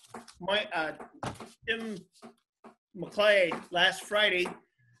Tim McClay last Friday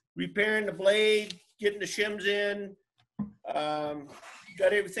repairing the blade, getting the shims in,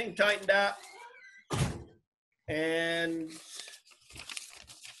 got everything tightened up, and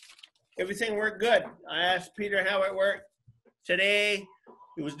everything worked good. I asked Peter how it worked today.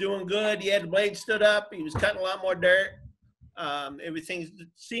 He was doing good. He had the blade stood up. He was cutting a lot more dirt. Everything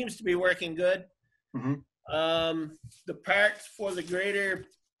seems to be working good. Mhm. The parts for the grader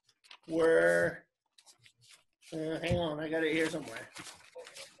were, hang on, I got it here somewhere.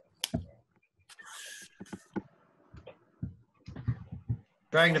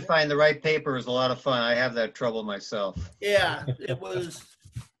 trying to find the right paper is a lot of fun. I have that trouble myself. Yeah, it was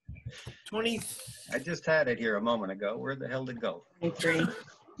 20, I just had it here a moment ago. Where the hell did it go? 23.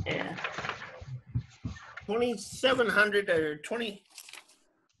 Yeah. 2,700 or 20.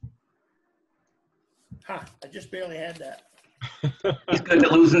 Huh, I just barely had that. He's good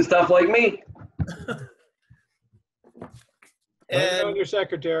at losing stuff like me. And Your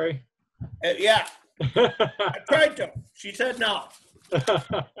secretary. yeah, I tried to. She said no.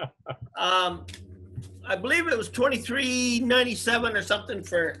 I believe it was $23.97 or something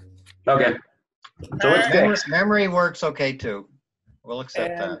for. Okay. So it's Memory, fixed. memory works okay too. We'll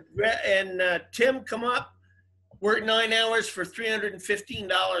accept that. And Tim come up, worked 9 hours for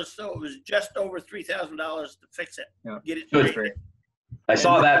 $315, so it was just over $3,000 to fix it. Yeah. Get it Good. straight. I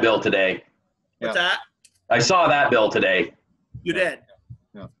saw that bill today. What's Yeah. that? I saw that bill today. You did.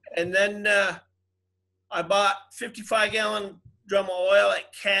 Yeah. And then I bought 55-gallon drum of oil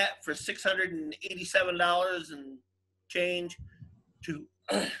at Cat for $687 and change to,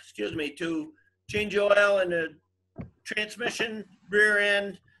 excuse me, to change oil in the transmission, rear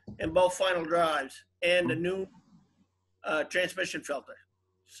end, and both final drives, and a new transmission filter.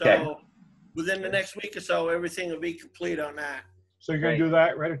 So Okay. within the next week or so, everything will be complete on that. So you're gonna Great. do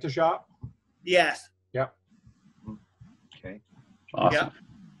that right at the shop? Yes. Yep. Okay. Awesome. Yeah.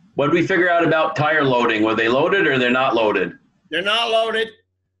 What did we figure out about tire loading? Were they loaded or they're not loaded? They're not loaded,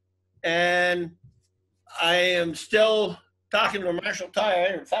 and I am still talking to Marshall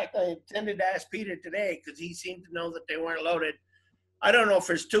Tire. In fact, I intended to ask Peter today because he seemed to know that they weren't loaded. I don't know if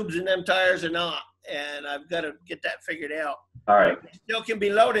there's tubes in them tires or not, and I've got to get that figured out. All right. They still can be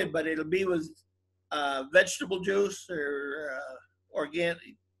loaded, but it'll be with vegetable juice or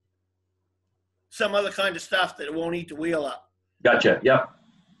organic, some other kind of stuff that it won't eat the wheel up. Gotcha. Yep.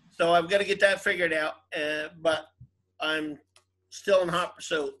 So I've got to get that figured out, but I'm still in hot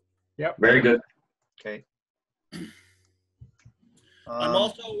pursuit. Yep. Very good. Okay. I'm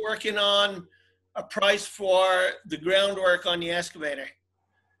also working on a price for the groundwork on the excavator.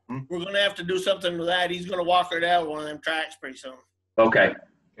 Hmm. We're going to have to do something with that. He's going to walk it out one of them tracks pretty soon. Okay.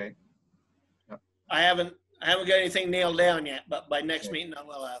 I haven't got anything nailed down yet, but by next meeting I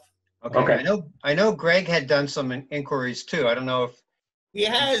will have. Okay. Okay. I know Greg had done some inquiries too. I don't know if, He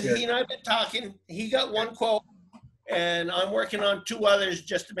has. Good. He and I've been talking. He got one quote, and I'm working on 2 others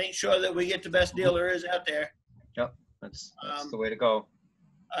just to make sure that we get the best deal there is out there. that's the way to go.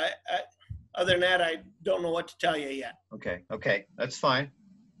 Other than that, I don't know what to tell you yet. Okay, okay, that's fine.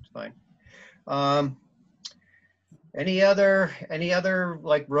 It's fine. Any other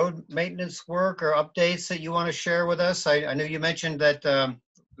like road maintenance work or updates that you want to share with us? I know you mentioned that the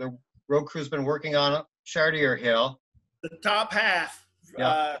road crew's been working on Chartier Hill. The top half.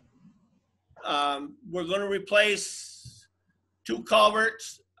 Yeah. We're going to replace 2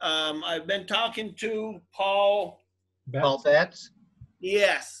 culverts. I've been talking to Paul. Paul Betts?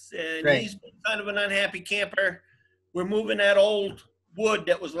 Yes, and Great. he's been kind of an unhappy camper. We're moving that old wood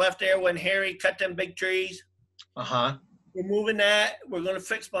that was left there when Harry cut them big trees. Uh-huh. We're moving that. We're going to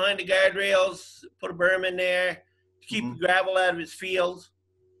fix behind the guardrails, put a berm in there to keep the gravel out of his fields.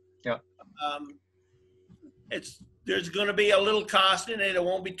 Yeah. There's going to be a little cost in it. It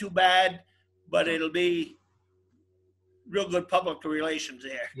won't be too bad, but it'll be real good public relations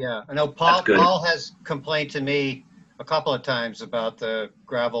there. Yeah, I know Paul has complained to me a couple of times about the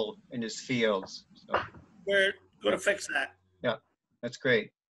gravel in his fields. So, We're going to fix that. yeah, that's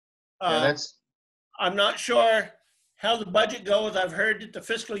great. Yeah, I'm not sure how the budget goes. I've heard that the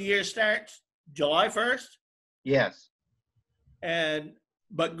fiscal year starts July 1st. Yes.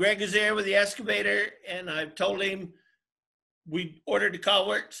 But Greg is there with the excavator, and I've told him we ordered the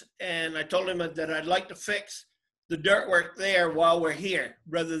culverts, and I told him that I'd like to fix the dirt work there while we're here,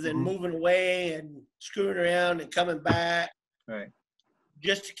 rather than moving away and screwing around and coming back. Right.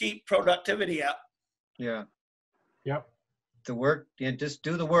 Just to keep productivity up. Yeah. Yep. The work, yeah, just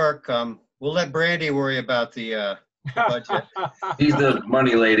do the work. We'll let Brandy worry about the budget. He's the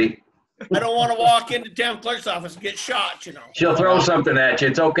money lady. I don't want to walk into town clerk's office and get shot, you know. She'll throw something at you.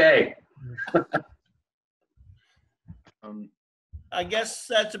 It's okay. I guess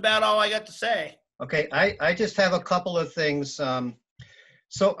that's about all I got to say. Okay, I just have a couple of things.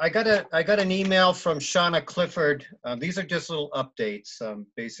 So I got an email from Shauna Clifford. These are just little updates,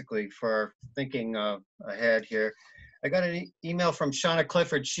 basically, for thinking ahead here. I got an email from Shauna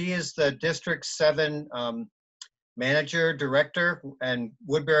Clifford. She is the District 7 manager, director, and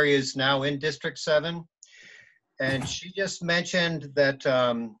Woodbury is now in District 7. And she just mentioned that,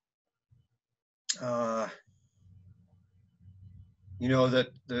 you know, that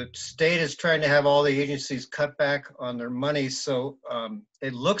the state is trying to have all the agencies cut back on their money. So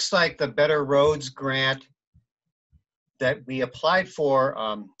it looks like the Better Roads grant that we applied for,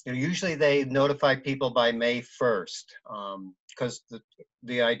 you know, usually they notify people by May 1st, because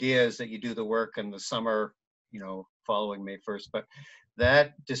the idea is that you do the work in the summer, you know, following May 1st. But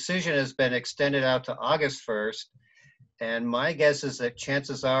that decision has been extended out to August 1st. And my guess is that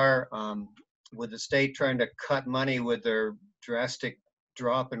chances are, with the state trying to cut money with their drastic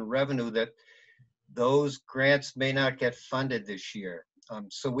drop in revenue, that those grants may not get funded this year.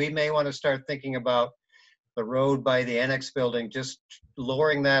 So we may want to start thinking about the road by the annex building, just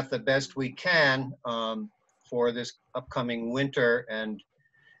lowering that the best we can for this upcoming winter, and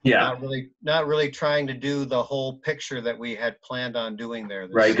Yeah. not really trying to do the whole picture that we had planned on doing there.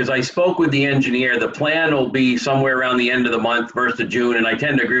 Right, because I spoke with the engineer. The plan will be somewhere around the end of the month, 1st of June, and I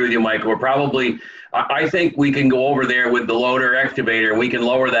tend to agree with you, Mike. We're probably, I think we can go over there with the loader excavator, and we can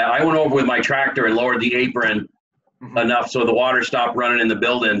lower that. I went over with my tractor and lowered the apron enough so the water stopped running in the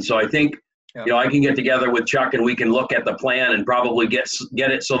building. So I think, you know, I can get together with Chuck and we can look at the plan and probably get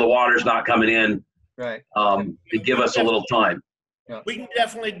it so the water's not coming in. Right. To give us a little time. Yeah. We can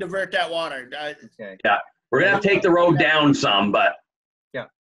definitely divert that water. Okay. Yeah, we're gonna have to take the road down some, but. Yeah.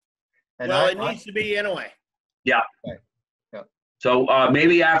 And Well, it needs to be anyway. Yeah. Right. Yeah. So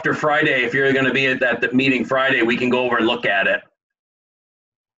maybe after Friday, if you're gonna be at that meeting Friday, we can go over and look at it.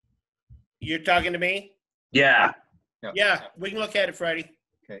 You're talking to me? Yeah, Yeah, we can look at it Friday.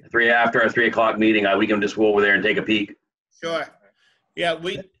 after our 3 o'clock meeting, we can just go over there and take a peek. Sure. Yeah,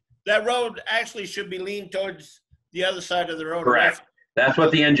 that road actually should be leaned towards the other side of the road. Correct. That's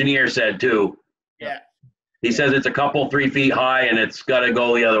what the engineer said too. Yeah. He says it's a couple, 3 feet high and it's gotta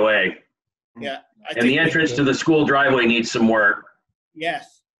go the other way. Yeah. And the entrance to the school driveway needs some work.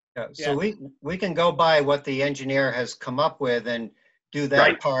 Yes. Yeah, so we can go by what the engineer has come up with and do that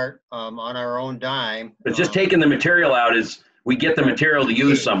Right. part on our own dime. But just taking the material out is, we get the material to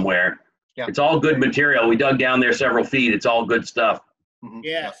use somewhere. Yeah. It's all good material. We dug down there several feet. It's all good stuff. Mhm.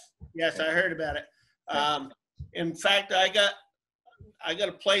 Yes, I heard about it. In fact, I got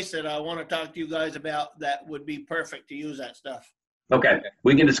a place that I want to talk to you guys about that would be perfect to use that stuff. Okay,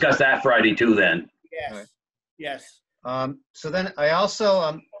 we can discuss that Friday too then. Yes. Right. Yes. So then I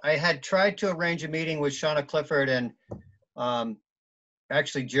also, I had tried to arrange a meeting with Shauna Clifford and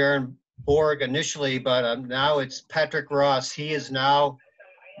actually Jaron Borg initially, but now it's Patrick Ross. He is now,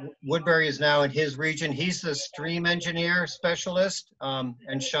 Woodbury is now in his region. He's the stream engineer specialist. And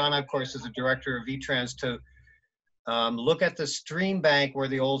Shauna, of course, is the director of VTrans to look at the stream bank where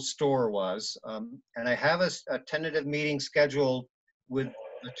the old store was. And I have a tentative meeting scheduled with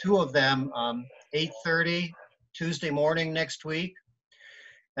the two of them, 8:30 Tuesday morning next week.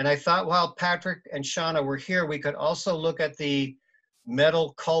 And I thought while Patrick and Shauna were here, we could also look at the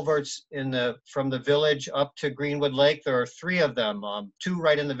metal culverts from the village up to Greenwood Lake. There are 3 of them, 2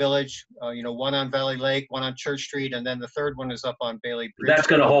 right in the village, one on Valley Lake, one on Church Street, and then the third one is up on Bailey Bridge. That's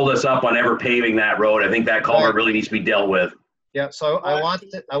going to hold us up on ever paving that road. I think that culvert really needs to be dealt with. Yeah, so I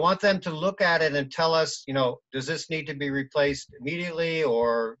want them to look at it and tell us, does this need to be replaced immediately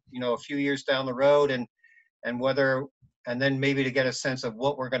or, a few years down the road, and then maybe to get a sense of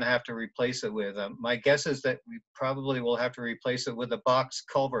what we're going to have to replace it with. My guess is that we probably will have to replace it with a box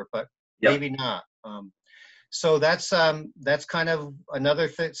culvert, but maybe not. So that's kind of another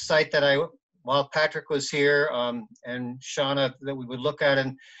site that while Patrick was here and Shauna, that we would look at,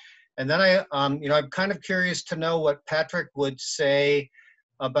 and then I'm kind of curious to know what Patrick would say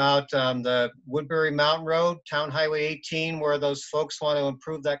about the Woodbury Mountain Road, Town Highway 18, where those folks want to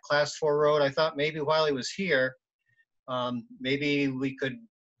improve that Class 4 road. I thought maybe while he was here, maybe we could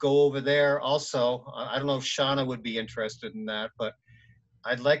go over there also. I don't know if Shauna would be interested in that, but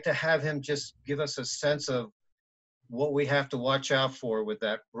I'd like to have him just give us a sense of what we have to watch out for with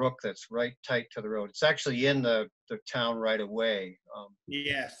that brook that's right tight to the road. It's actually in the town right away.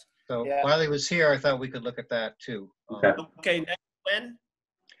 Yes. So while he was here, I thought we could look at that too. Okay, next when?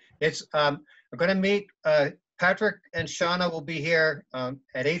 It's, I'm going to meet, Patrick and Shauna will be here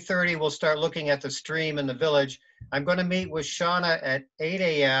at 8:30. We'll start looking at the stream in the village. I'm going to meet with Shauna at 8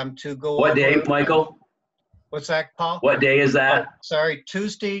 a.m. to go What over, day, Michael? What's that, Paul? What day is that? Sorry,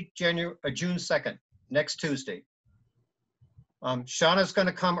 Tuesday, June 2nd, next Tuesday. Shauna's going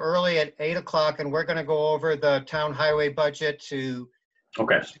to come early at 8 o'clock, and we're going to go over the town highway budget to.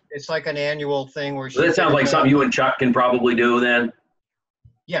 Okay. It's like an annual thing where. So that sounds like something you and Chuck can probably do then.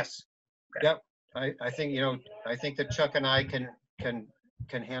 Yes. Okay. Yep. I think I think that Chuck and I can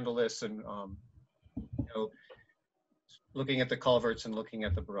handle this, and looking at the culverts and looking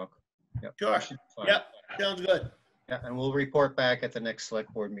at the brook. Yep. Sure. Yep. Sounds good. Yeah, and we'll report back at the next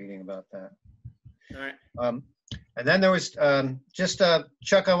select board meeting about that. All right. And then there was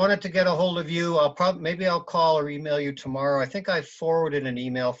Chuck, I wanted to get a hold of you. Maybe I'll call or email you tomorrow. I think I forwarded an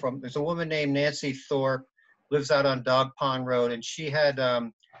email there's a woman named Nancy Thorpe, lives out on Dog Pond Road, and she had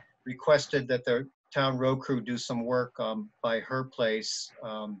requested that the town road crew do some work by her place.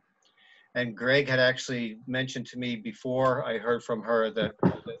 And Greg had actually mentioned to me before I heard from her that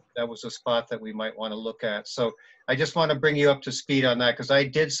that was a spot that we might want to look at. So I just want to bring you up to speed on that, because I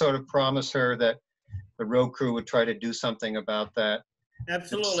did sort of promise her that the road crew would try to do something about that.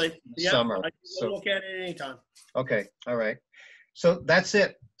 Absolutely. Summer. I can look at it anytime. Okay. All right. So that's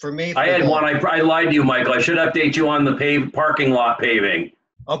it for me. I had one. I lied to you, Michael. I should update you on the parking lot paving.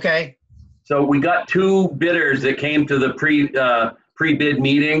 Okay. So we got 2 bidders that came to the pre-bid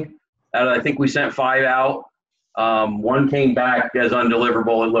meeting. I think we sent 5 out. 1 came back as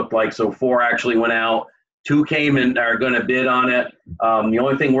undeliverable, it looked like. So 4 actually went out. 2 came and are going to bid on it. The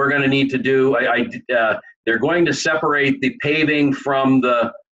only thing we're going to need to do, they're going to separate the paving from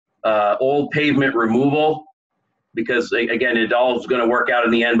the old pavement removal, because again, it all is going to work out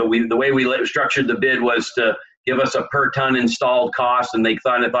in the end. But the way we structured the bid was to give us a per ton installed cost, and they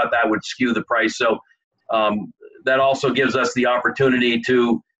thought that would skew the price. So that also gives us the opportunity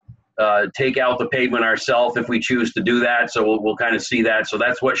to take out the pavement ourselves if we choose to do that. So we'll kind of see that. So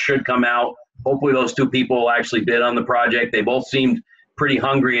that's what should come out. Hopefully those 2 people will actually bid on the project. They both seemed pretty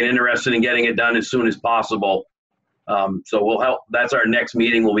hungry and interested in getting it done as soon as possible. So we'll help. That's our next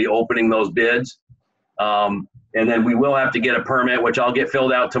meeting. We'll be opening those bids. And then we will have to get a permit, which I'll get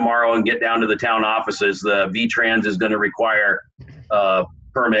filled out tomorrow and get down to the town offices. The V-Trans is going to require a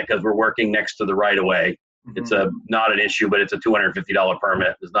permit because we're working next to the right-of-way. Mm-hmm. It's not an issue, but it's a $250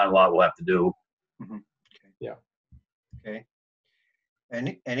 permit. There's not a lot we'll have to do. Mm-hmm. Okay. Yeah. Okay.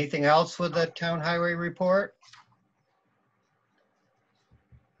 Anything else with the town highway report?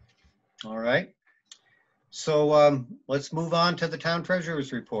 All right. So let's move on to the town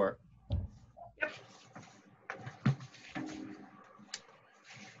treasurer's report.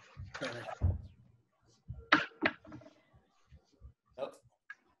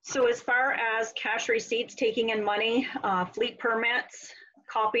 So as far as cash receipts, taking in money, fleet permits,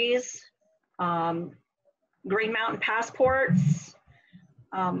 copies, Green Mountain passports,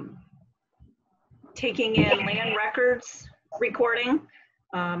 taking in land records, recording,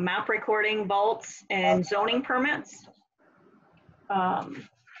 map recording, vaults, and zoning permits. As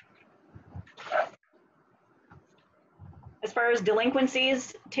far as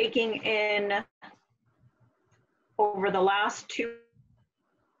delinquencies, taking in over the last 2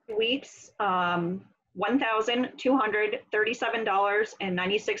 weeks,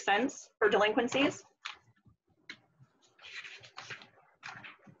 $1,237.96 for delinquencies.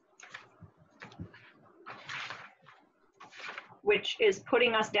 Which is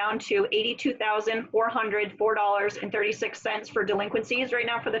putting us down to $82,404.36 for delinquencies right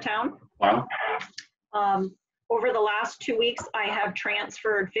now for the town. Wow. Over the last 2 weeks, I have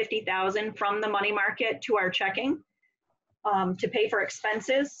transferred $50,000 from the money market to our checking to pay for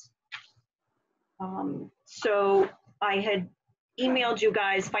expenses. So I had emailed you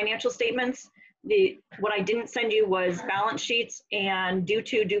guys financial statements. What I didn't send you was balance sheets and due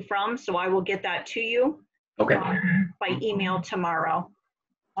to, due from, so I will get that to you. Okay. By email tomorrow.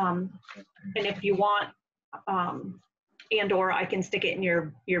 And if you want, and or I can stick it in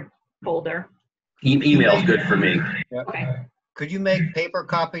your folder. Email's good for me. Yep. Okay. Could you make paper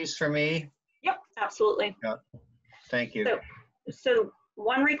copies for me? Yep, absolutely. Yeah. Thank you. So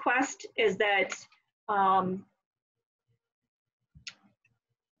one request is that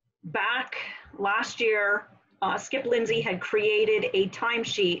back last year, Skip Lindsay had created a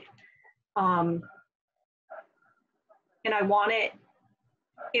timesheet, and I want it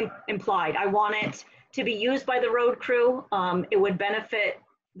implied. I want it to be used by the road crew. It would benefit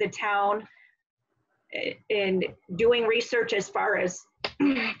the town in doing research as far as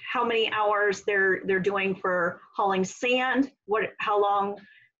how many hours they're doing for hauling sand, how long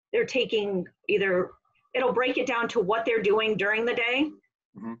they're taking. Either it'll break it down to what they're doing during the day,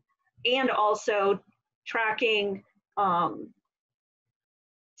 and also tracking. So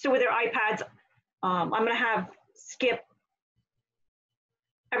with their iPads, I'm going to have Skip.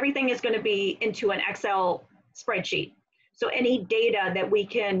 Everything is going to be into an Excel spreadsheet. So any data that we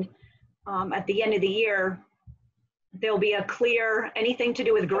can, at the end of the year, there'll be a clear, anything to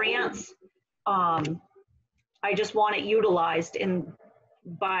do with grants. I just want it utilized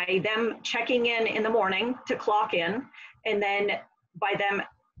by them checking in the morning to clock in, and then by them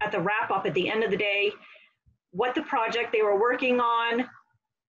at the wrap up at the end of the day, what the project they were working on,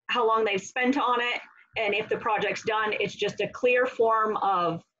 how long they've spent on it, and if the project's done, it's just a clear form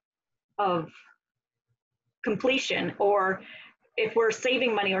of completion, or if we're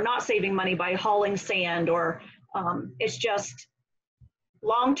saving money or not saving money by hauling sand, or it's just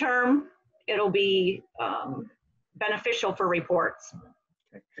long-term, it'll be beneficial for reports.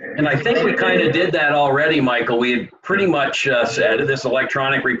 And I think we kind of did that already, Michael. We had pretty much said this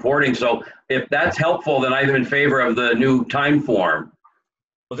electronic reporting. So if that's helpful, then I'm in favor of the new time form.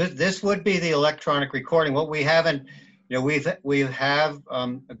 Well, this would be the electronic recording. What we haven't, we have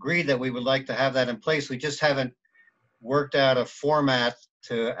agreed that we would like to have that in place. We just haven't worked out a format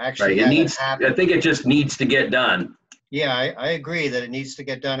to actually have it happen. I think it just needs to get done. Yeah, I agree that it needs to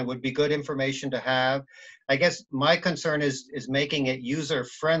get done. It would be good information to have. I guess my concern is making it user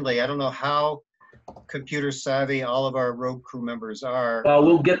friendly. I don't know how computer savvy all of our road crew members are. Well,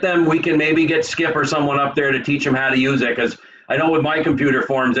 we'll get them. We can maybe get Skip or someone up there to teach them how to use it, because I know with my computer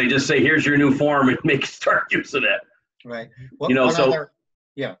forms, they just say, "Here's your new form," and start using it. Right.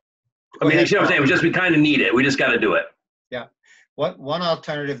 Yeah. I mean, you see what I'm saying? We kind of need it. We just got to do it. Yeah. One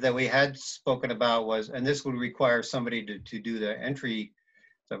alternative that we had spoken about was, and this would require somebody to do the entry,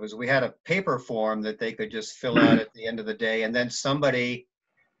 that was, we had a paper form that they could just fill out at the end of the day, and then somebody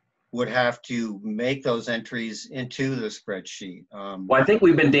would have to make those entries into the spreadsheet. Well, I think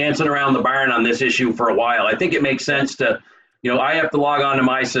we've been dancing around the barn on this issue for a while. I think it makes sense to, I have to log on to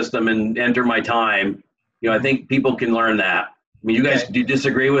my system and enter my time. I think people can learn that. I mean, you guys, do you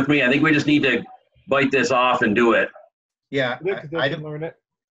disagree with me? I think we just need to bite this off and do it. Yeah, I didn't learn it.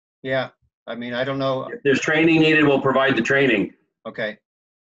 Yeah, I mean, I don't know. If there's training needed, we'll provide the training. Okay.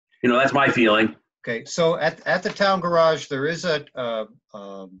 That's my feeling. Okay, so at the town garage, there is a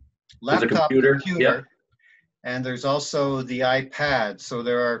laptop computer, yep. And there's also the iPad. So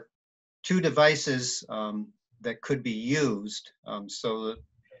there are two devices that could be used. So that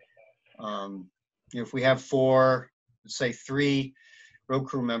if we have say 3 road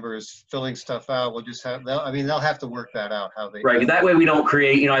crew members filling stuff out, we'll just have, they'll have to work that out how they. Right, that way we don't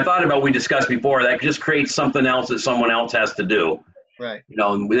create, I thought about, we discussed before, that just creates something else that someone else has to do. Right.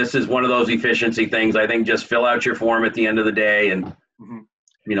 This is one of those efficiency things. I think just fill out your form at the end of the day, and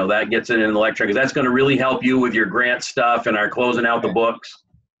that gets it in electronic, because that's going to really help you with your grant stuff and our closing out the books.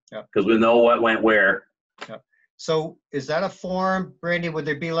 Yeah. Because we know what went where. Yeah. So is that a form, Brandy? Would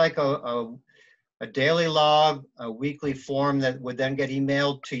there be like a daily log, a weekly form that would then get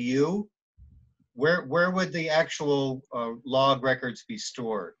emailed to you? Where would the actual log records be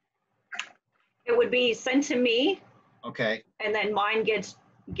stored? It would be sent to me. Okay. And then mine gets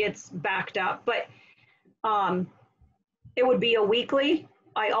backed up. But it would be a weekly.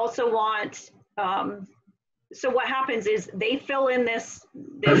 I also want, so what happens is they fill in this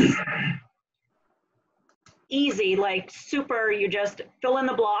easy, like super, you just fill in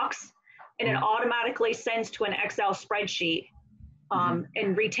the blocks and it automatically sends to an Excel spreadsheet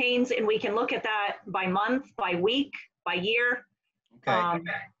and retains, and we can look at that by month, by week, by year. Okay.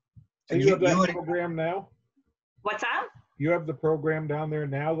 So you have that program now? What's that? You have the program down there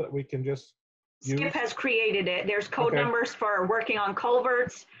now that we can just use? Skip has created it. There's code Okay. numbers for working on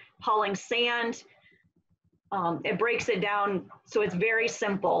culverts, hauling sand. It breaks it down, so it's very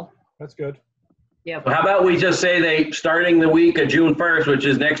simple. That's good. Yep. How about we just say they, starting the week of June 1st, which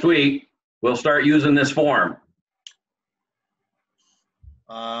is next week, we'll start using this form.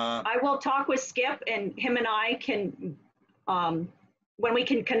 I will talk with Skip, and him and I can, when we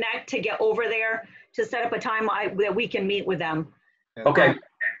can connect to get over there, to set up a time that we can meet with them. Okay.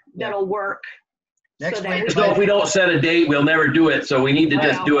 That'll work. Next so that week, we So if we don't set a date, we'll never do it. So we need to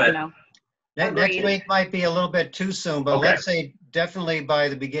just do it. next Agreed. week might be a little bit too soon, but Okay. let's say definitely by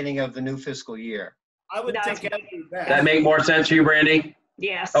the beginning of the new fiscal year. I would That's- think that would be best. That make more sense for you, Brandy?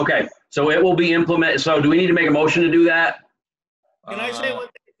 Yes. Okay, so it will be implemented. So do we need to make a motion to do that? Can I say Uh, one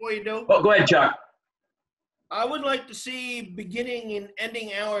thing before you do? Oh, go ahead, Chuck. I would like to see beginning and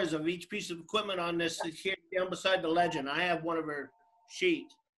ending hours of each piece of equipment on this here down beside the legend. I have one of her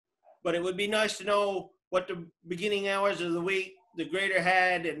sheets. But it would be nice to know what the beginning hours of the week the grader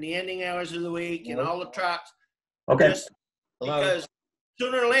had and the ending hours of the week and all the trucks. Okay, Just Hello? because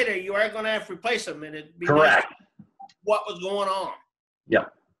sooner or later you are going to have to replace them, and it'd be nice correct. to know what was going on.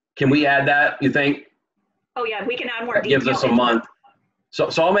 Can we add that, you think? Oh, yeah, we can add more That detail. gives us a month. So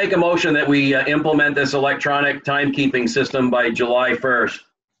I'll make a motion that we implement this electronic timekeeping system by July 1st.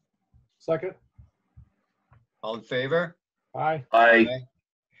 Second? All in favor? Aye.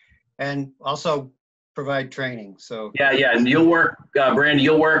 And also provide training, so. Yeah, and you'll work, Brandy,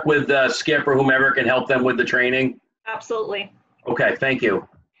 you'll work with Skip or whomever can help them with the training? Absolutely. Okay, thank you.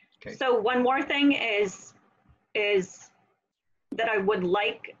 Okay. So one more thing is that I would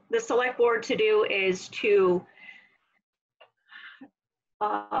like the select board to do is to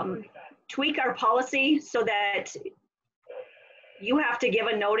tweak our policy so that you have to give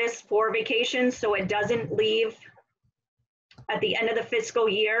a notice for vacation, so it doesn't leave at the end of the fiscal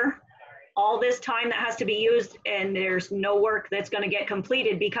year, all this time that has to be used and there's no work that's going to get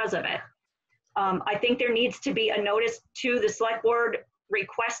completed because of it. I think there needs to be a notice to the select board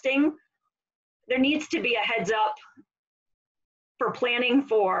requesting. There needs to be a heads up for planning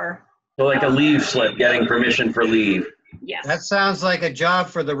for, So like a leave slip, getting permission for leave. yes. That sounds like a job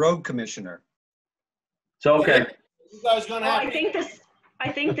for the road commissioner. So, okay, You guys going to Well, have to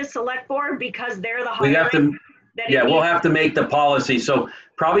I think the select board, because they're the we have hiring. to, that it yeah, we'll needs- have to make the policy. So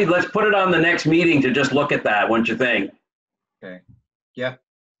probably let's put it on the next meeting to just look at that, wouldn't you think?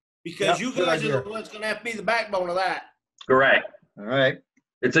 because you good guys are idea. the ones going to have to be the backbone of that. Correct. All right,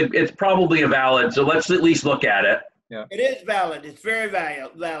 It's probably a valid, so let's at least look at it. It is valid. It's very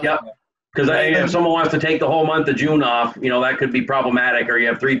valid. Yep. Because if someone wants to take the whole month of June off, that could be problematic, or you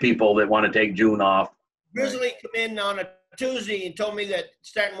have 3 people that want to take June off. Grizzly come in on a Tuesday and told me that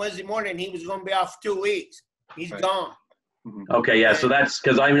starting Wednesday morning, he was going to be off for 2 weeks. He's Right. gone. Okay, yeah, so that's,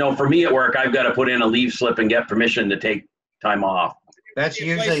 because I know for me at work, I've got to put in a leave slip and get permission to take time off. that's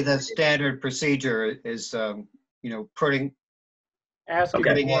usually the standard procedure is, putting Asking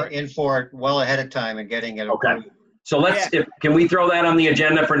Okay. for it. in for it well ahead of time and getting it Okay. approved. So can we throw that on the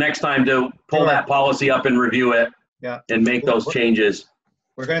agenda for next time to pull Sure. that policy up and review it? Yeah. And make those changes?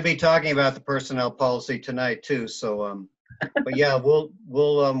 We're going to be talking about the personnel policy tonight too, so, but yeah, we'll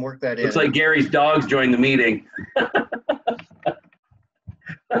work that in. Looks like Gary's dogs joined the meeting.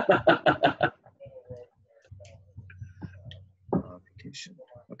 Vacation.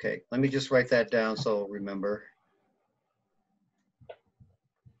 Okay, let me just write that down so I'll remember.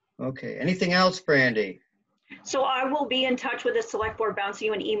 Okay, anything else, Brandy? So I will be in touch with the select board, bouncing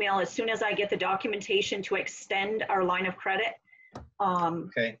you an email as soon as I get the documentation to extend our line of credit.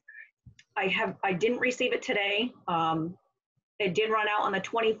 Okay, I didn't receive it today. It did run out on the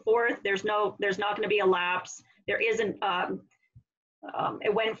 24th. There's not going to be a lapse. There isn't,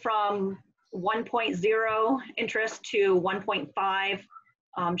 it went from 1.0 interest to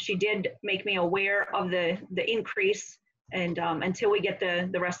 1.5. She did make me aware of the increase, and until we get the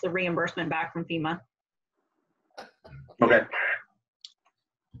rest of the reimbursement back from FEMA. Okay,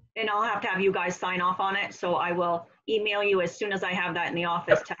 And I'll have to have you guys sign off on it, so I will email you as soon as I have that in the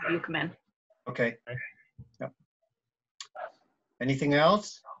office to have you come in. okay. Yep. Anything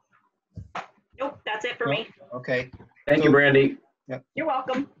else? Nope, that's it for me. Okay, thank you, Brandy. You're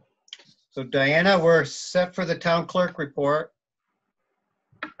welcome. So Diana, we're set for the town clerk report.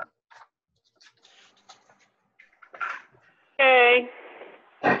 Okay.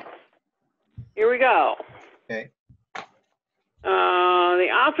 Here we go. Okay. The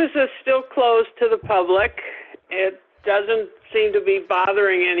office is still closed to the public. It doesn't seem to be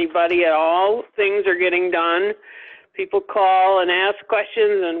bothering anybody at all. Things are getting done. People call and ask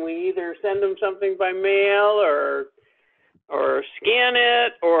questions, and we either send them something by mail or scan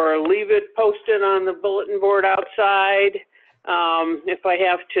it or leave it posted on the bulletin board outside. If I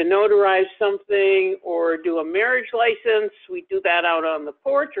have to notarize something or do a marriage license, we do that out on the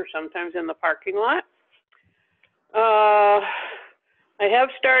porch or sometimes in the parking lot. I have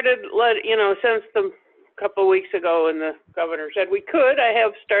started, since the couple of weeks ago and the governor said we could, I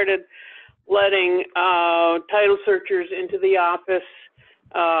have started letting title searchers into the office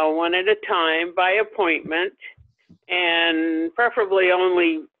one at a time by appointment, and preferably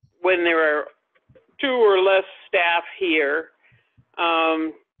only when there are 2 or less staff here.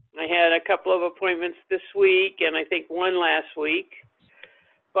 I had a couple of appointments this week and I think 1 last week,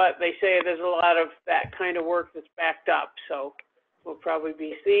 but they say there's a lot of that kind of work that's backed up, so we'll probably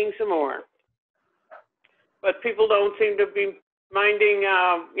be seeing some more. But people don't seem to be minding,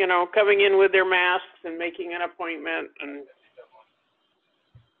 coming in with their masks and making an appointment. And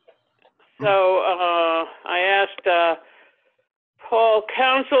so I asked Paul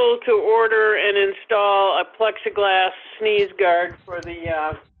Council to order and install a plexiglass sneeze guard for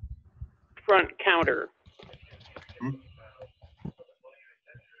the front counter.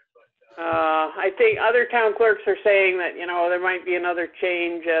 I think other town clerks are saying that, there might be another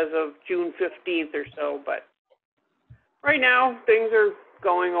change as of June 15th or so, but right now things are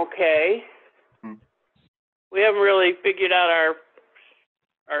going okay. We haven't really figured out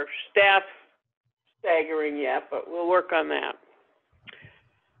our staff staggering yet, but we'll work on that.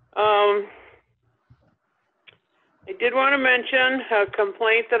 I did want to mention a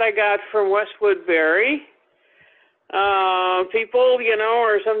complaint that I got from West Woodbury. People,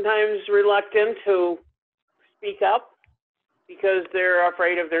 are sometimes reluctant to speak up because they're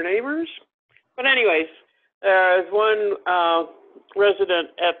afraid of their neighbors. But anyways, there's one resident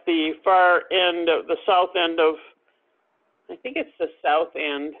at the far end of the south end of, I think it's the south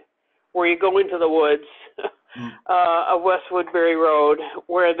end, where you go into the woods of West Woodbury Road,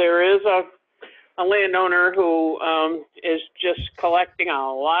 where there is a landowner who is just collecting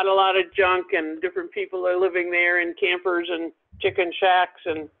a lot of junk, and different people are living there in campers and chicken shacks,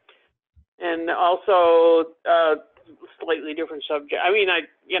 and also slightly different subject. I mean, I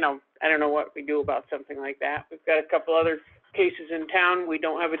don't know what we do about something like that. We've got a couple other cases in town. We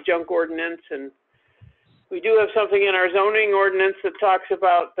don't have a junk ordinance, and we do have something in our zoning ordinance that talks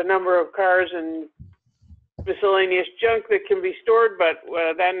about the number of cars and miscellaneous junk that can be stored, but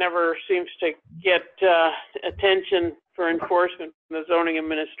that never seems to get attention for enforcement from the zoning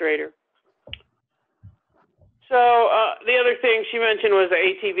administrator. So the other thing she mentioned was the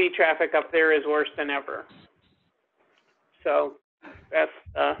ATV traffic up there is worse than ever. So that's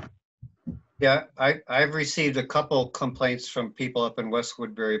Yeah, I've received a couple complaints from people up in West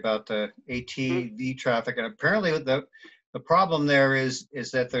Woodbury about the ATV traffic, and apparently the problem there is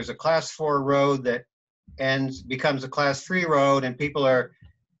that there's a class 4 road that becomes a class 3 road, and people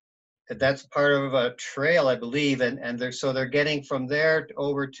that's part of a trail, I believe, and they're getting from there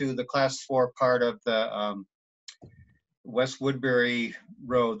over to the class 4 part of the West Woodbury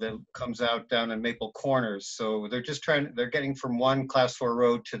Road that comes out down in Maple Corners. So they're getting from one class 4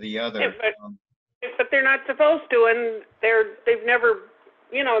 road to the other. Yeah, but they're not supposed to, and they've never,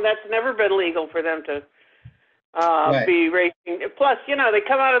 that's never been legal for them to Right. be racing. Plus, they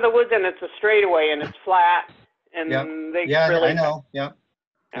come out of the woods and it's a straightaway and it's flat, and they really. I know. Yeah.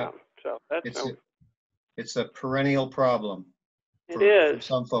 So that's It's a perennial problem. For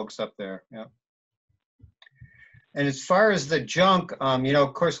some folks up there. Yeah. And as far as the junk,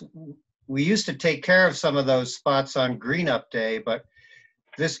 of course, we used to take care of some of those spots on Green Up Day, but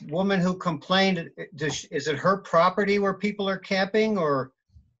this woman who complained, is it her property where people are camping, or?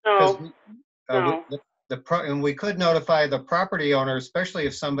 No. And we could notify the property owner, especially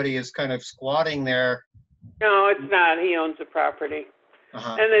if somebody is kind of squatting there. No, it's not. He owns the property.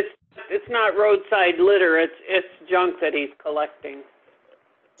 Uh-huh. And it's not roadside litter. It's junk that he's collecting.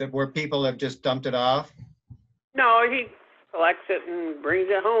 Where people have just dumped it off? No, he collects it and brings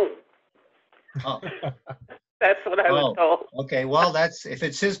it home. Oh. That's what I was told. Okay, well, if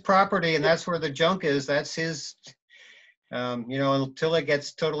it's his property and that's where the junk is, that's his, until it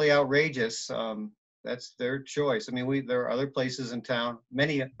gets totally outrageous, that's their choice. I mean, there are other places in town,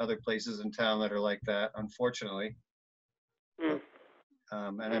 many other places in town that are like that, unfortunately.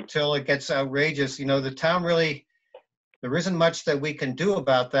 And until it gets outrageous, you know, the town really, there isn't much that we can do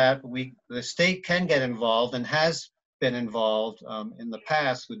about that. The state can get involved and has been involved in the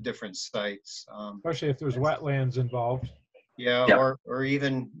past with different sites. Especially if there's wetlands involved. Yeah, Yep. or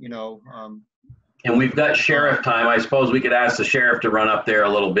even, you know. And we've got sheriff time. I suppose we could ask the sheriff to run up there a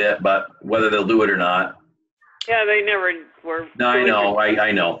little bit, but whether they'll do it or not. Yeah, they never were. No, I know,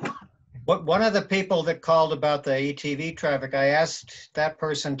 I know. One of the people that called about the ATV traffic, I asked that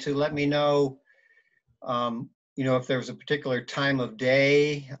person to let me know, you know, if there was a particular time of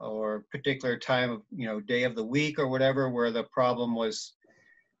day or particular time of, you know, day of the week or whatever, where the problem was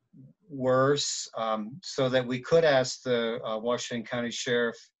worse, so that we could ask the Washington County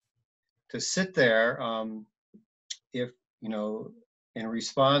Sheriff to sit there, if, you know, in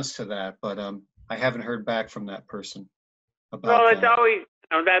response to that. But I haven't heard back from that person about Well, that. it's always, you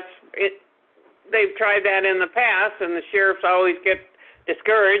know, that's it. They've tried that in the past, and the sheriffs always get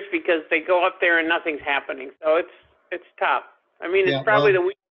discouraged because they go up there and nothing's happening. So it's tough. I mean, Yeah, it's probably well, the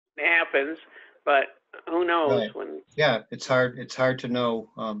week it happens, but who knows Right. when. Yeah, it's hard to know.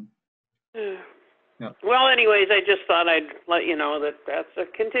 Yeah. Well, anyways, I just thought I'd let you know that that's a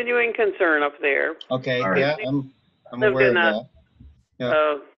continuing concern up there. Okay, All right. yeah, I'm Lived aware of in a- that.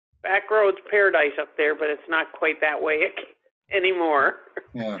 Yeah. Back roads paradise up there, but it's not quite that way anymore.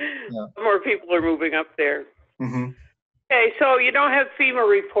 Yeah, yeah. More people are moving up there. Hmm. Okay, so you don't have FEMA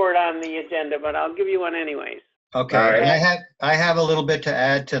report on the agenda, but I'll give you one anyways. Okay, All right. and I have a little bit to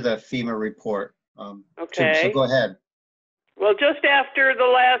add to the FEMA report. Too, Okay. so go ahead. Well, just after the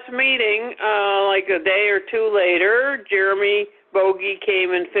last meeting, like a day or two later, Jeremy Bogey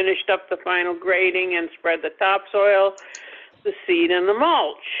came and finished up the final grading and spread the topsoil, the seed, and the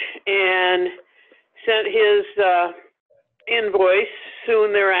mulch, and sent his invoice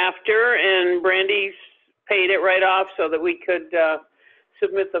soon thereafter, and Brandy paid it right off so that we could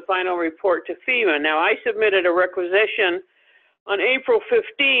submit the final report to FEMA. Now, I submitted a requisition on April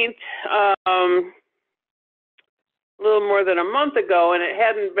 15th, a little more than a month ago, and it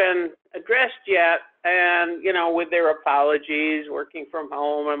hadn't been addressed yet, and, you know, with their apologies, working from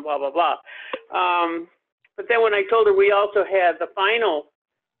home and blah, blah, blah. But then when I told her we also had the final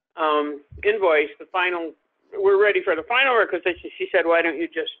invoice, we're ready for the final requisition, she said, why don't you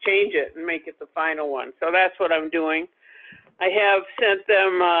just change it and make it the final one? So that's what I'm doing. I have sent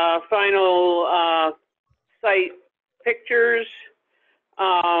them final site pictures,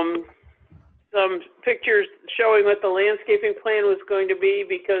 some pictures showing what the landscaping plan was going to be,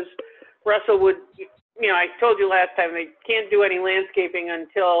 because Russell would, you know, I told you last time, they can't do any landscaping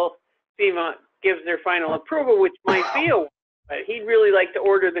until FEMA gives their final approval, which might be a while, but he'd really like to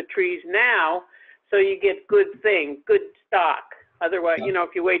order the trees now so you get good stock. Otherwise, you know,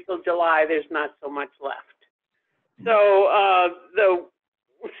 if you wait till July, there's not so much left. So the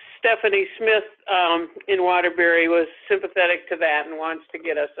Stephanie Smith in Waterbury was sympathetic to that and wants to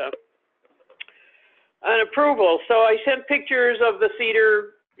get us an approval. So I sent pictures of the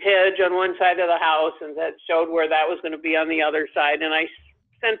cedar hedge on one side of the house, and that showed where that was going to be on the other side. And I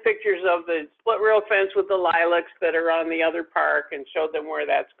sent pictures of the split rail fence with the lilacs that are on the other park and showed them where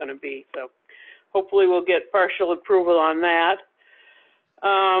that's going to be. So hopefully we'll get partial approval on that.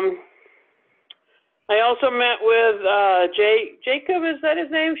 I also met with Jacob, is that his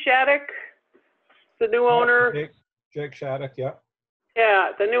name? Shattuck, the new owner. Jake Shattuck, yeah.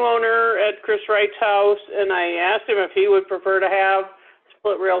 Yeah, the new owner at Chris Wright's house, and I asked him if he would prefer to have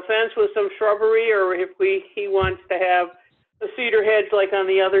split rail fence with some shrubbery, or if he wants to have a cedar hedge like on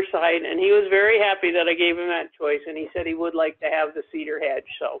the other side, and he was very happy that I gave him that choice, and he said he would like to have the cedar hedge,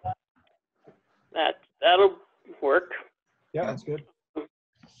 so that'll work. Yeah, that's good.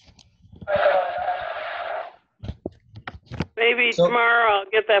 Maybe tomorrow I'll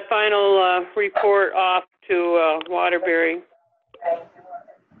get that final report off to Waterbury.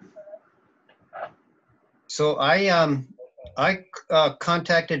 So I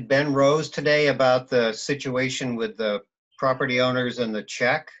contacted Ben Rose today about the situation with the property owners and the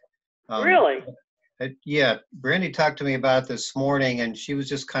check. Really? Yeah, Brandy talked to me about it this morning, and she was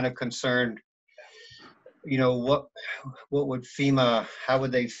just kind of concerned, you know, what would FEMA, how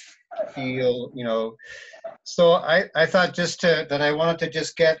would they feel, you know. So I thought that I wanted to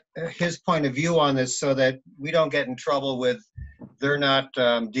just get his point of view on this so that we don't get in trouble with they're not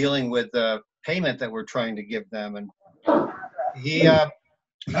dealing with the payment that we're trying to give them. And he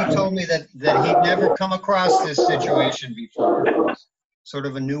told me that he'd never come across this situation before. It was sort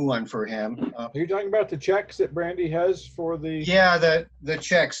of a new one for him. Are you talking about the checks that Brandy has for the? Yeah, the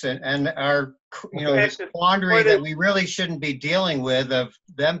checks and our, you know, this quandary that we really shouldn't be dealing with, of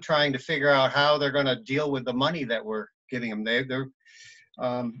them trying to figure out how they're going to deal with the money that we're giving them.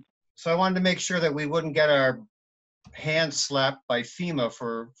 So I wanted to make sure that we wouldn't get our hands slapped by FEMA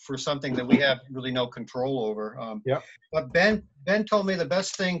for something that we have really no control over. Yep. But Ben told me the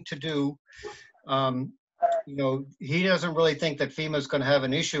best thing to do, you know, he doesn't really think that FEMA is going to have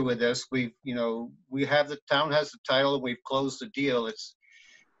an issue with this. We have, the town has the title and we've closed the deal. It's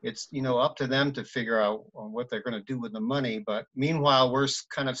you know, up to them to figure out what they're going to do with the money. But meanwhile, we're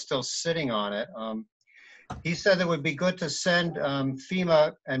kind of still sitting on it. He said it would be good to send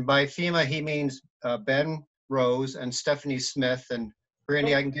FEMA, and by FEMA he means Ben Rose and Stephanie Smith. And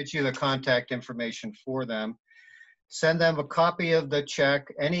Brandy, I can get you the contact information for them. Send them a copy of the check,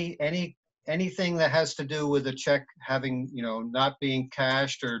 anything that has to do with the check having, you know, not being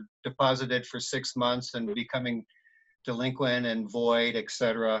cashed or deposited for 6 months and becoming delinquent and void,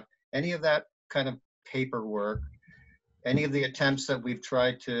 etc. Any of that kind of paperwork, any of the attempts that we've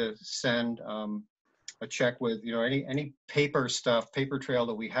tried to send a check with, you know, any paper stuff, paper trail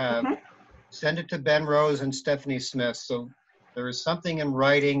that we have, send it to Ben Rose and Stephanie Smith. So there is something in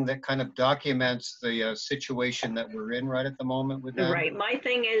writing that kind of documents the situation that we're in right at the moment with them. Right. My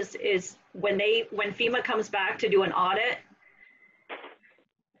thing is when FEMA comes back to do an audit,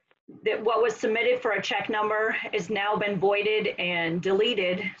 that what was submitted for a check number has now been voided and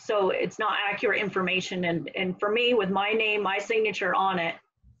deleted. So it's not accurate information. And for me, with my name, my signature on it,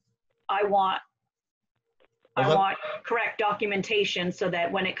 I want correct documentation so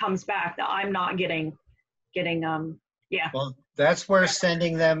that when it comes back, that I'm not getting yeah. Well, that's where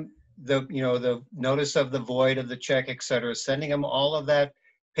sending them the, you know, the notice of the void of the check, et cetera, sending them all of that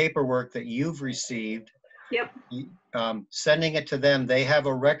paperwork that you've received. Yep. Sending it to them, they have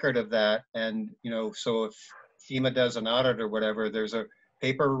a record of that. And, you know, so if FEMA does an audit or whatever, there's a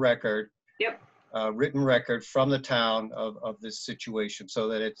paper record, Yep. Written record from the town of this situation so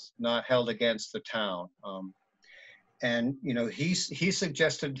that it's not held against the town. And, you know, he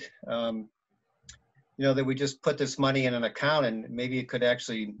suggested, you know, that we just put this money in an account and maybe it could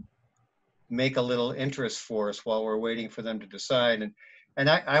actually make a little interest for us while we're waiting for them to decide. And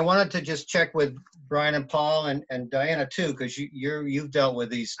I wanted to just check with Brian and Paul and Diana too, because you've dealt with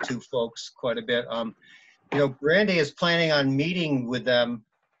these two folks quite a bit. You know, Brandy is planning on meeting with them,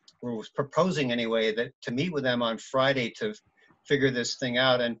 or was proposing anyway, that to meet with them on Friday to figure this thing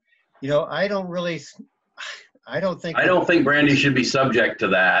out. And, you know, I don't think Brandy should be subject to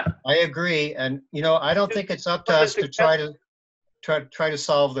that. I agree. And, you know, I don't think it's up to us to try to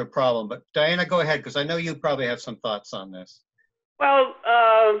solve their problem. But Diana, go ahead, because I know you probably have some thoughts on this. Well,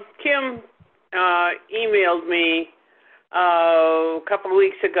 Kim emailed me a couple of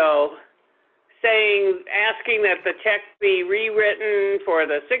weeks ago asking that the check be rewritten for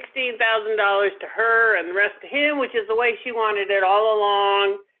the $16,000 to her and the rest to him, which is the way she wanted it all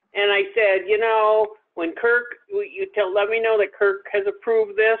along. And I said, you know, when Kirk, let me know that Kirk has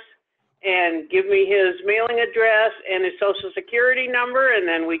approved this and give me his mailing address and his social security number, and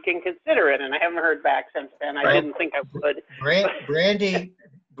then we can consider it. And I haven't heard back since then. I didn't think I would.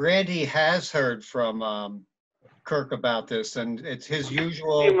 Brandy has heard from Kirk about this, and it's his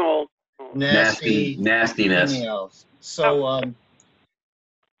usual nastiness. Emails. So,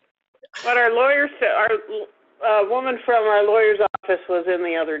 but our lawyer said, our woman from our lawyer's office was in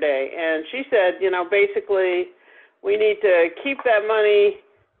the other day, and she said, you know, basically, we need to keep that money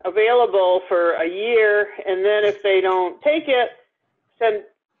available for a year, and then if they don't take it,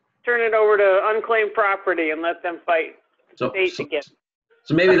 turn it over to unclaimed property and let them fight state to get.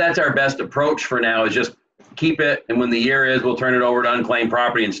 So maybe that's our best approach for now, is just keep it, and when the year is, we'll turn it over to unclaimed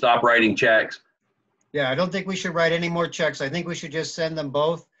property and stop writing checks. Yeah, I don't think we should write any more checks. I think we should just send them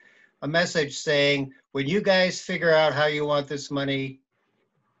both a message saying, when you guys figure out how you want this money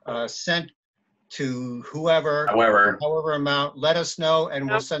sent to however amount, let us know and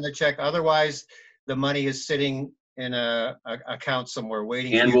we'll send the check. Otherwise, the money is sitting in a account somewhere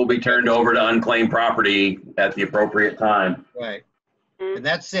waiting. And will be turned over to unclaimed property at the appropriate time. Right. And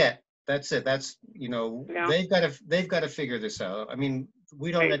that's it. That's, you know, they've got to figure this out. I mean,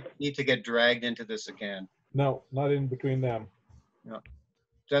 we don't need to get dragged into this again. No, not in between them. No.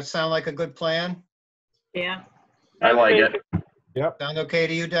 Does that sound like a good plan? Yeah. I like it. Yep. Sound okay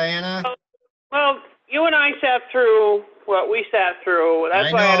to you, Diana? Well, you and I sat through what we sat through.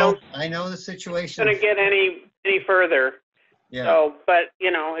 That's why I know the situation. Going to get any further. Yeah. So, but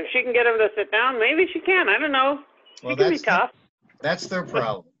you know, if she can get him to sit down, maybe she can. I don't know. She can be tough. That's their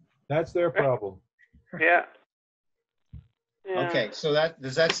problem. That's their problem. Yeah. Okay, so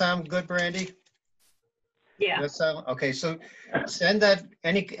does that sound good, Brandy? Yeah. Okay, so send that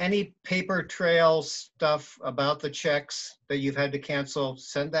any paper trail stuff about the checks that you've had to cancel,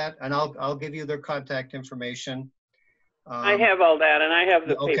 send that, and I'll give you their contact information. I have all that, and I have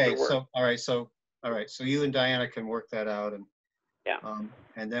the Okay, paperwork. so, all right, so you and Diana can work that out and. Yeah.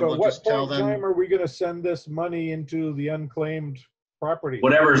 And then So we'll what just tell point in time them, are we gonna send this money into the unclaimed property?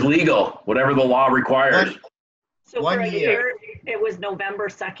 Whatever's legal, whatever the law requires. So One for a year. year, it was November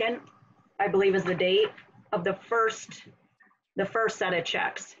 2nd, I believe is the date of the first set of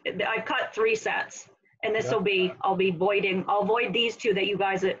checks. I've cut 3 sets, and this will be, I'll void these 2 that you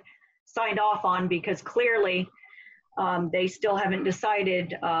guys had signed off on, because clearly they still haven't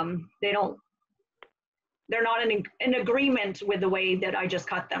decided, they're not in agreement with the way that I just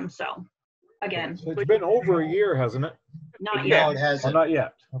cut them, so, again, It's been over a year, hasn't it? not no, yet. it Oh, hasn't, not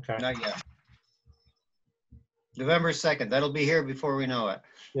yet. Okay. not yet. November 2nd, that'll be here before we know it.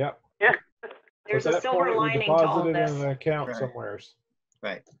 Yeah. There's At a that silver point, we lining to all deposit of it in this. an account Right. somewhere.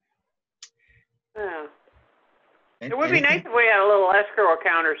 Right. Yeah. And It would be nice anything- if we had a little escrow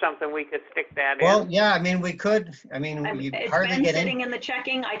account or something we could stick that Well, in. yeah, I mean, we could, I mean, you It's hardly been get in. sitting in the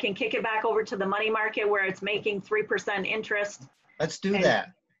checking. I can kick it back over to the money market where it's making 3% interest, Let's do and-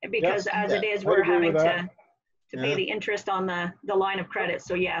 that. because Yes, as it is, I'd we're agree having with to that. pay Yeah. the interest on the line of credit.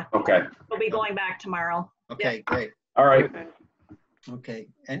 So yeah, Okay, we'll be going back tomorrow. Okay, great. all right. Okay,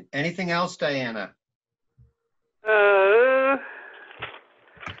 and anything else, Diana?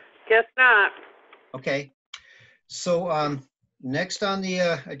 Guess not. Okay, so next on the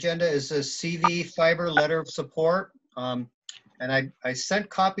agenda is a CV fiber letter of support. And I sent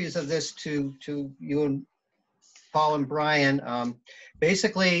copies of this to you and Paul and Brian.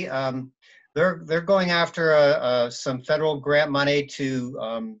 Basically, they're going after some federal grant money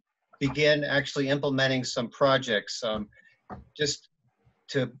to begin actually implementing some projects. Just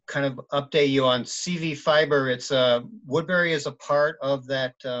to kind of update you on CV fiber, it's Woodbury is a part of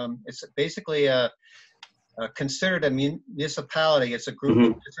that. It's basically considered a municipality. It's a group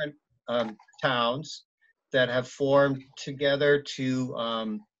of different towns that have formed together to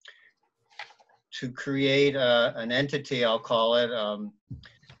create an entity, I'll call it,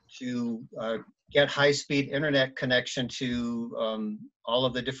 to get high-speed internet connection to all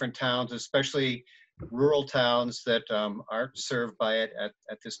of the different towns, especially rural towns that aren't served by it at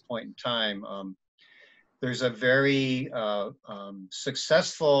this point in time. There's a very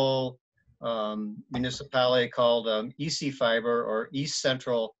successful municipality called EC Fiber, or East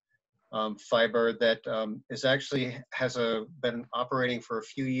Central Fiber, that is actually been operating for a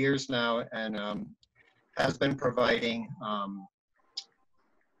few years now, and has been providing.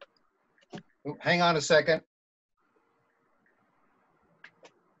 Hang on a second.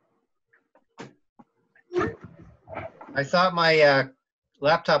 I thought my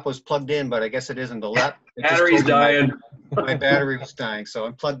laptop was plugged in, but I guess it isn't. The Battery's dying. My battery was dying, so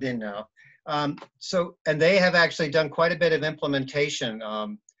I'm plugged in now. And they have actually done quite a bit of implementation.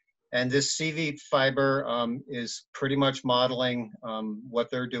 And this CV fiber is pretty much modeling what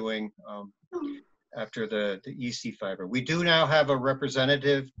they're doing after the EC fiber. We do now have a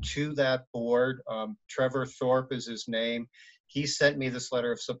representative to that board. Trevor Thorpe is his name. He sent me this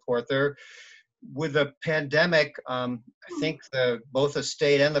letter of support there. With the pandemic, I think both the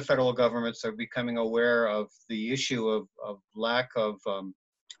state and the federal governments are becoming aware of the issue of lack of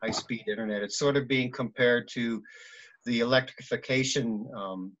high-speed internet. It's sort of being compared to the electrification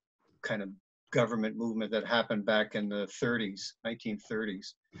kind of government movement that happened back in the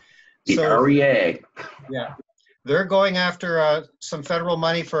 1930s. So, REA. yeah, they're going after some federal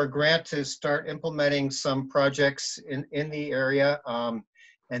money for a grant to start implementing some projects in the area.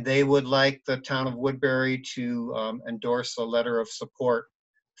 And they would like the town of Woodbury to endorse a letter of support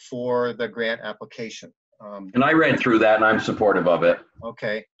for the grant application. And I read through that and I'm supportive of it.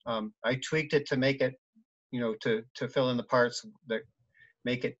 Okay, I tweaked it to make it, to fill in the parts that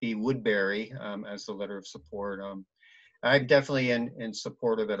make it be Woodbury as the letter of support. I'm definitely in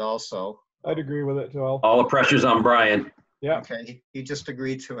support of it also. I'd agree with it, Joel. All the pressure's on Brian. Yeah. Okay, he just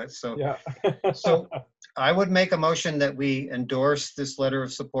agreed to it, so. Yeah. So I would make a motion that we endorse this letter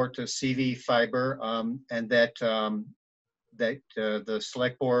of support to CV Fiber, and that the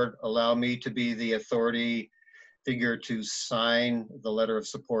select board allow me to be the authority figure to sign the letter of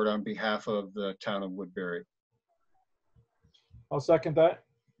support on behalf of the town of Woodbury. I'll second that.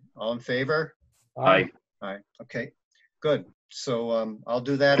 All in favor? Aye. Aye. Okay, good. So I'll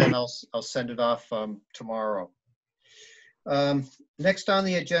do that, and I'll send it off tomorrow. Next on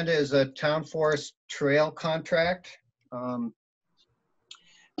the agenda is a town forest trail contract.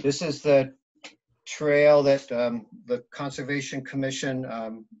 This is the trail that the Conservation Commission,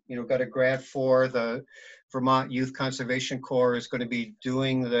 got a grant for. The Vermont Youth Conservation Corps is going to be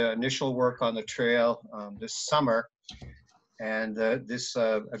doing the initial work on the trail this summer. And this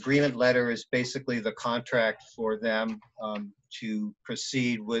agreement letter is basically the contract for them to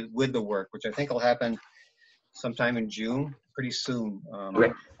proceed with the work, which I think will happen sometime in June, pretty soon.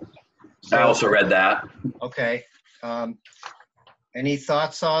 Okay. I also read that. Okay. Any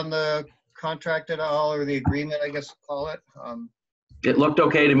thoughts on the contract at all, or the agreement, I guess we'll call it? It looked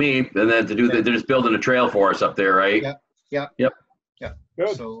okay to me, and then to do that, they're just building a trail for us up there, right? Yeah. Yep. Yeah.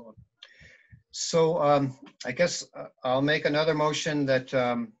 Good. So I guess I'll make another motion that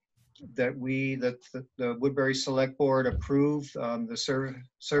the Woodbury Select Board approve the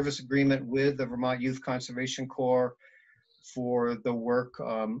service agreement with the Vermont Youth Conservation Corps for the work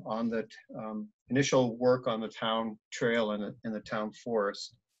on the initial work on the town trail and in the town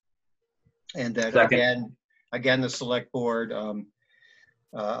forest. And that again, the select board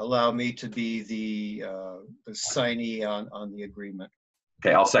allow me to be the signee on the agreement.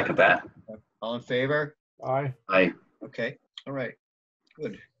 Okay, I'll second that. All in favor? Aye. Aye. Okay, all right,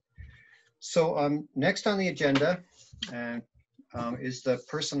 good. So next on the agenda is the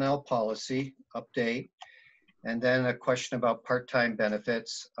personnel policy update, and then a question about part-time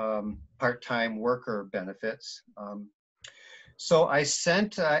benefits, part-time worker benefits. So I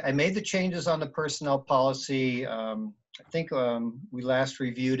made the changes on the personnel policy. I think we last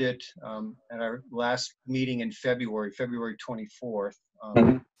reviewed it at our last meeting in February 24th.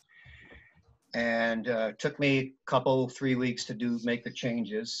 And took me a 3 weeks to make the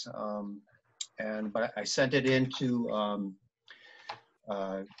changes. But I sent it in to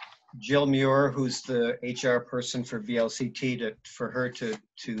Jill Muir, who's the HR person for VLCT, for her to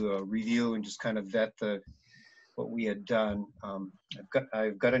review and just kind of vet what we had done.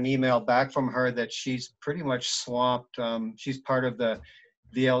 I've got an email back from her that she's pretty much swamped. She's part of the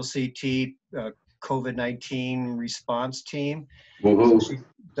VLCT COVID-19 response team. So she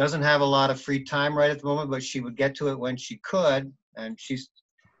doesn't have a lot of free time right at the moment, but she would get to it when she could. And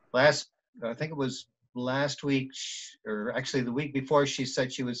I think it was last week, or actually the week before, she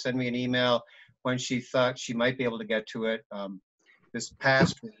said she would send me an email when she thought she might be able to get to it this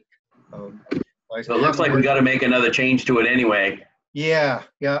past week. So it looks like we got to make another change to it anyway. Yeah.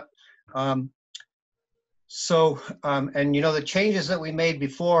 And the changes that we made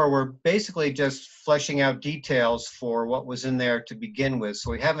before were basically just fleshing out details for what was in there to begin with.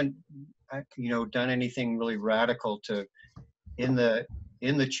 So we haven't, done anything really radical in the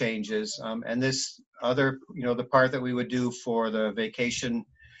changes. And this other, the part that we would do for the vacation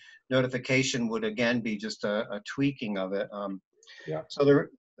notification would again be just a tweaking of it. So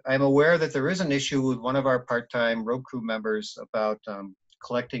I'm aware that there is an issue with one of our part-time road crew members about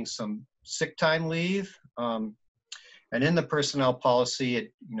collecting some sick time leave. And in the personnel policy,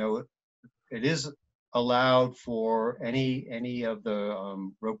 it is allowed for any of the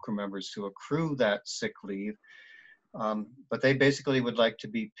road crew members to accrue that sick leave. But they basically would like to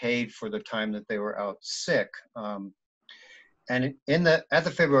be paid for the time that they were out sick. And at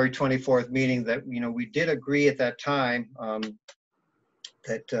the February 24th meeting that, we did agree at that time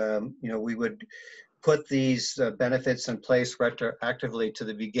that, we would put these benefits in place retroactively to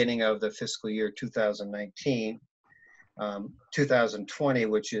the beginning of the fiscal year 2019, 2020,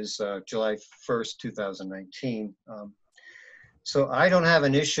 which is July 1st, 2019. So I don't have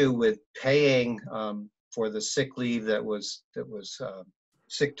an issue with paying for the sick leave that was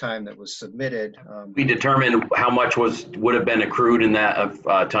sick time that was submitted. We determined how much would have been accrued in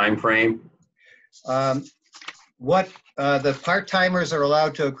that time frame. What the part-timers are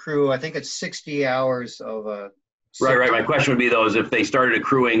allowed to accrue, I think it's 60 hours of Right. My question would be those, if they started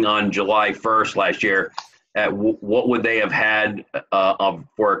accruing on July 1st last year, what would they have had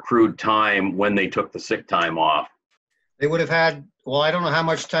for accrued time when they took the sick time off? They would have had, well, I don't know how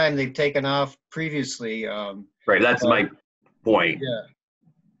much time they've taken off previously. Right, that's my point. Yeah.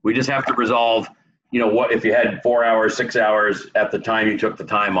 We just have to resolve, what if you had 4 hours, 6 hours at the time you took the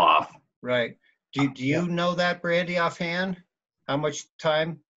time off. Right. Do you know that, Brandy, offhand? How much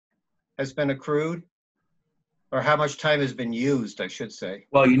time has been accrued? Or how much time has been used, I should say?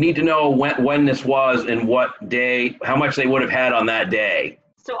 Well, you need to know when this was and what day, how much they would have had on that day.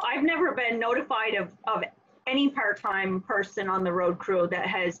 So I've never been notified of any part-time person on the road crew that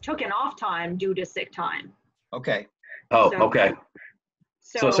has taken off time due to sick time. Okay. Oh, okay.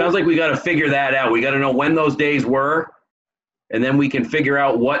 So it sounds like we got to figure that out. We got to know when those days were, and then we can figure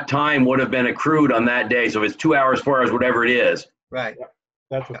out what time would have been accrued on that day. So if it's 2 hours, 4 hours, whatever it is. Right.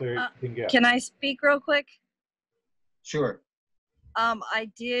 That's what they can get. Can I speak real quick? Sure. I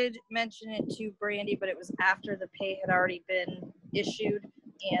did mention it to Brandy, but it was after the pay had already been issued,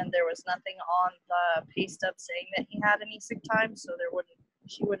 and there was nothing on the pay stub saying that he had any sick time, so there wouldn't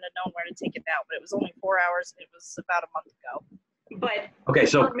she wouldn't have known where to take it now, but it was only 4 hours. It was about a month ago. But Okay,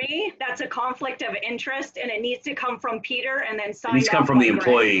 so for me, that's a conflict of interest, and it needs to come from Peter and then it signed needs to come off from the by Greg.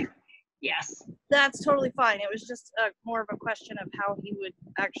 employee. Yes. That's totally fine. It was just more of a question of how he would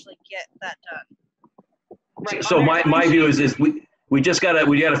actually get that done. Right. So On my their view timesheet. is we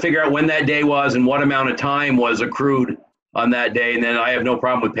gotta figure out when that day was and what amount of time was accrued on that day, and then I have no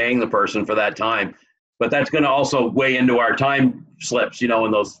problem with paying the person for that time. But that's gonna also weigh into our time slips,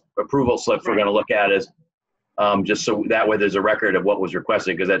 and those approval slips we're gonna look at is just so that way there's a record of what was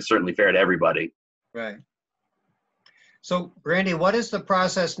requested, because that's certainly fair to everybody. Right. So Brandy, what is the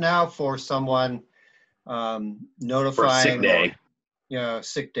process now for someone notifying? For a sick day.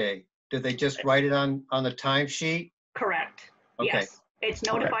 Sick day. Do they just write it on the timesheet? Correct. Okay. Yes. It's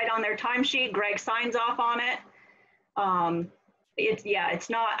notified on their timesheet. Greg signs off on it. It's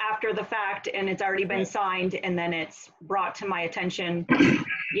not after the fact and it's already been signed and then it's brought to my attention.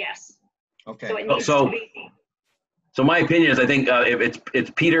 Yes. Okay. So it needs to be. So my opinion is, I think if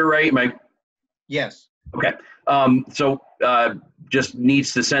it's Peter, right? Yes. Okay. Just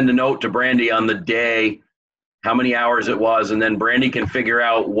needs to send a note to Brandy on the day, how many hours it was, and then Brandy can figure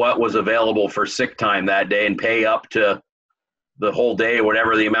out what was available for sick time that day and pay up to the whole day,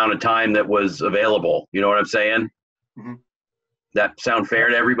 whatever the amount of time that was available. You know what I'm saying? Mm-hmm. That sound fair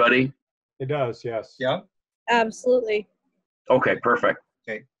to everybody? It does, yes. Yeah. Absolutely. Okay, perfect.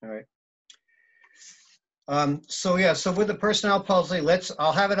 Okay, all right. So with the personnel policy,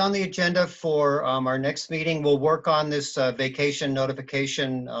 I'll have it on the agenda for our next meeting. We'll work on this vacation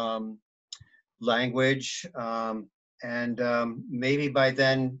notification language. Maybe by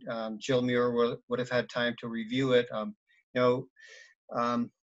then, Jill Muir would have had time to review it.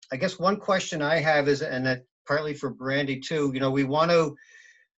 I guess one question I have is, and that partly for Brandy too, we want to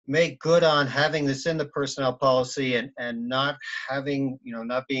make good on having this in the personnel policy and not having,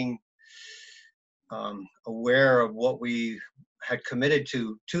 not being aware of what we had committed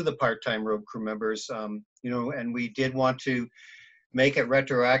to the part-time road crew members, and we did want to make it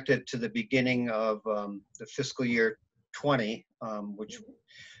retroactive to the beginning of the fiscal year 20,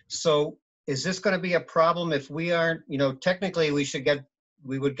 so is this going to be a problem if we aren't, technically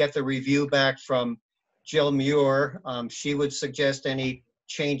we would get the review back from Jill Muir. She would suggest any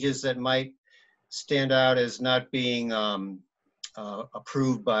changes that might stand out as not being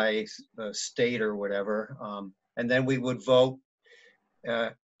approved by the state or whatever. And then we would vote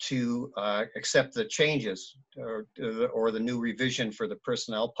to accept the changes or the new revision for the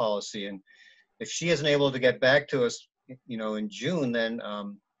personnel policy. And if she isn't able to get back to us, in June, then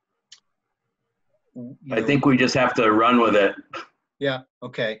I think we just have to run with it. Yeah,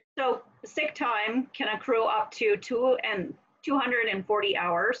 okay. So sick time can accrue up to 240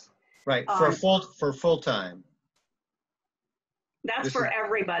 hours. Right, for full time. That's for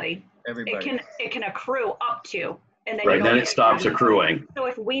everybody. Everybody. It can accrue up to, and then right, then it stops accruing. So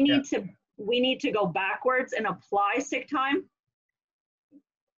if we need to go backwards and apply sick time,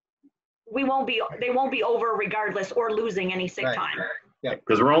 they won't be over regardless or losing any sick time. Yeah.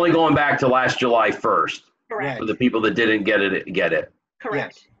 Because we're only going back to last July 1st. Correct. For the people that didn't get it. Correct.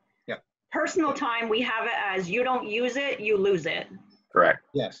 Yes. Yeah. Personal time, we have it as you don't use it, you lose it. Correct.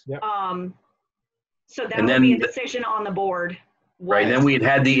 Yes. Yep. So that would be a decision on the board. Right. Then we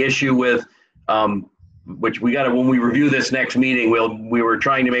had the issue with, which we got to, when we review this next meeting, we were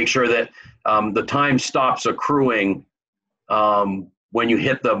trying to make sure that the time stops accruing when you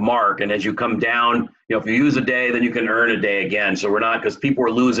hit the mark. And as you come down, if you use a day, then you can earn a day again. So we're not, because people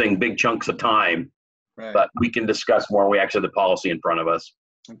are losing big chunks of time. Right. But we can discuss more. We actually have the policy in front of us.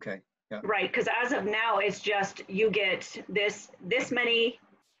 Okay. Yeah. Right, because as of now, it's just you get this many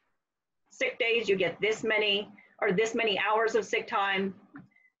sick days, you get this many hours of sick time,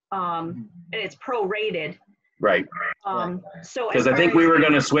 and it's prorated. Right. So because I think we were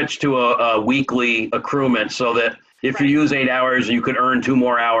going to switch to a weekly accruement so that if you use 8 hours, you could earn 2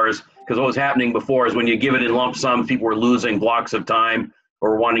 more hours. Because what was happening before is when you give it in lump sum, people were losing blocks of time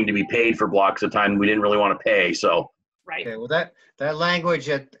or wanting to be paid for blocks of time we didn't really want to pay. So. Right. Okay. Well, that language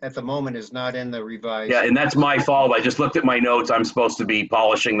at the moment is not in the revised. Yeah, and that's my fault. I just looked at my notes. I'm supposed to be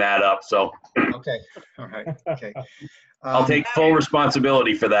polishing that up. So. Okay. All right. Okay. I'll take full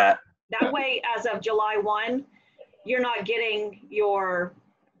responsibility for that. That way, as of July 1, you're not getting your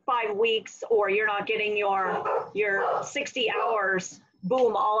 5 weeks or you're not getting your 60 hours,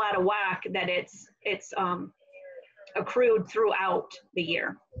 boom, all out of whack, that it's accrued throughout the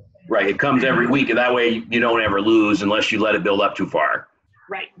year. Right. It comes every week, and that way you don't ever lose unless you let it build up too far.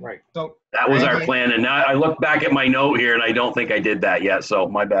 Right. Right. So that was our plan. And now I look back at my note here, and I don't think I did that yet. So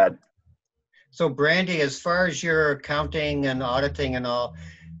my bad. So Brandy, as far as your accounting and auditing and all,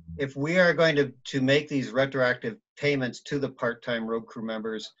 if we are going to make these retroactive payments to the part-time road crew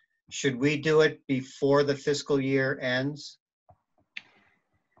members, should we do it before the fiscal year ends?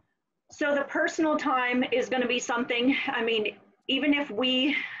 So the personal time is going to be something, I mean, even if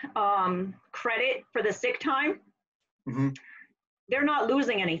we credit for the sick time, Mhm. they're not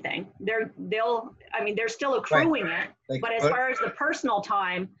losing anything. They're still accruing it, Like, but as far as the personal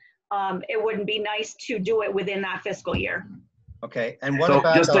time, it wouldn't be nice to do it within that fiscal year. Okay, and what So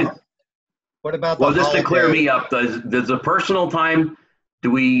about just to- what about Well, the just to clear holiday? me up, does the personal time,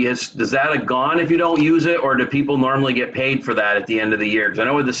 does that gone if you don't use it, or do people normally get paid for that at the end of the year? Because I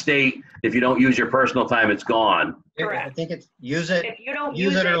know with the state, if you don't use your personal time, it's gone. I Correct. think it's use it, If you don't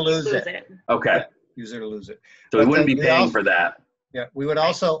use use it it, or you lose lose it. it. Okay, use it or lose it. so we But wouldn't be we paying also- for that. Yeah, we would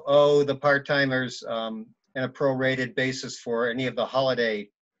also owe the part-timers in a prorated basis for any of the holiday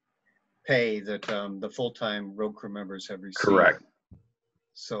pay that the full-time road crew members have received. Correct.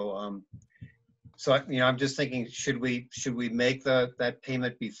 So, I'm just thinking, should we make that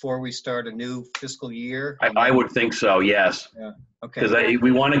payment before we start a new fiscal year? I would think so, yes. Okay. Because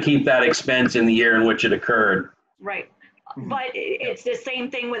we want to keep that expense in the year in which it occurred. Right. Mhm. But it's the same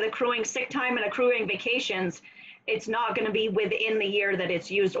thing with accruing sick time and accruing vacations. It's not going to be within the year that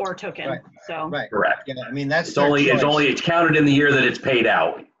it's used or taken. Right. So, Right. Correct. Yeah, I mean, that's It's their choice. it's counted in the year that it's paid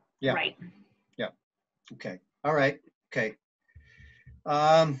out. Yeah. right. Okay. All right. Okay.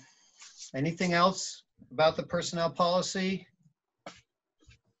 Anything else about the personnel policy?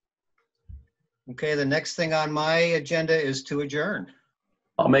 Okay, the next thing on my agenda is to adjourn.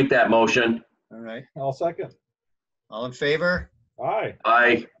 I'll make that motion. All right. I'll second. All in favor? Aye.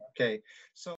 Aye. Okay.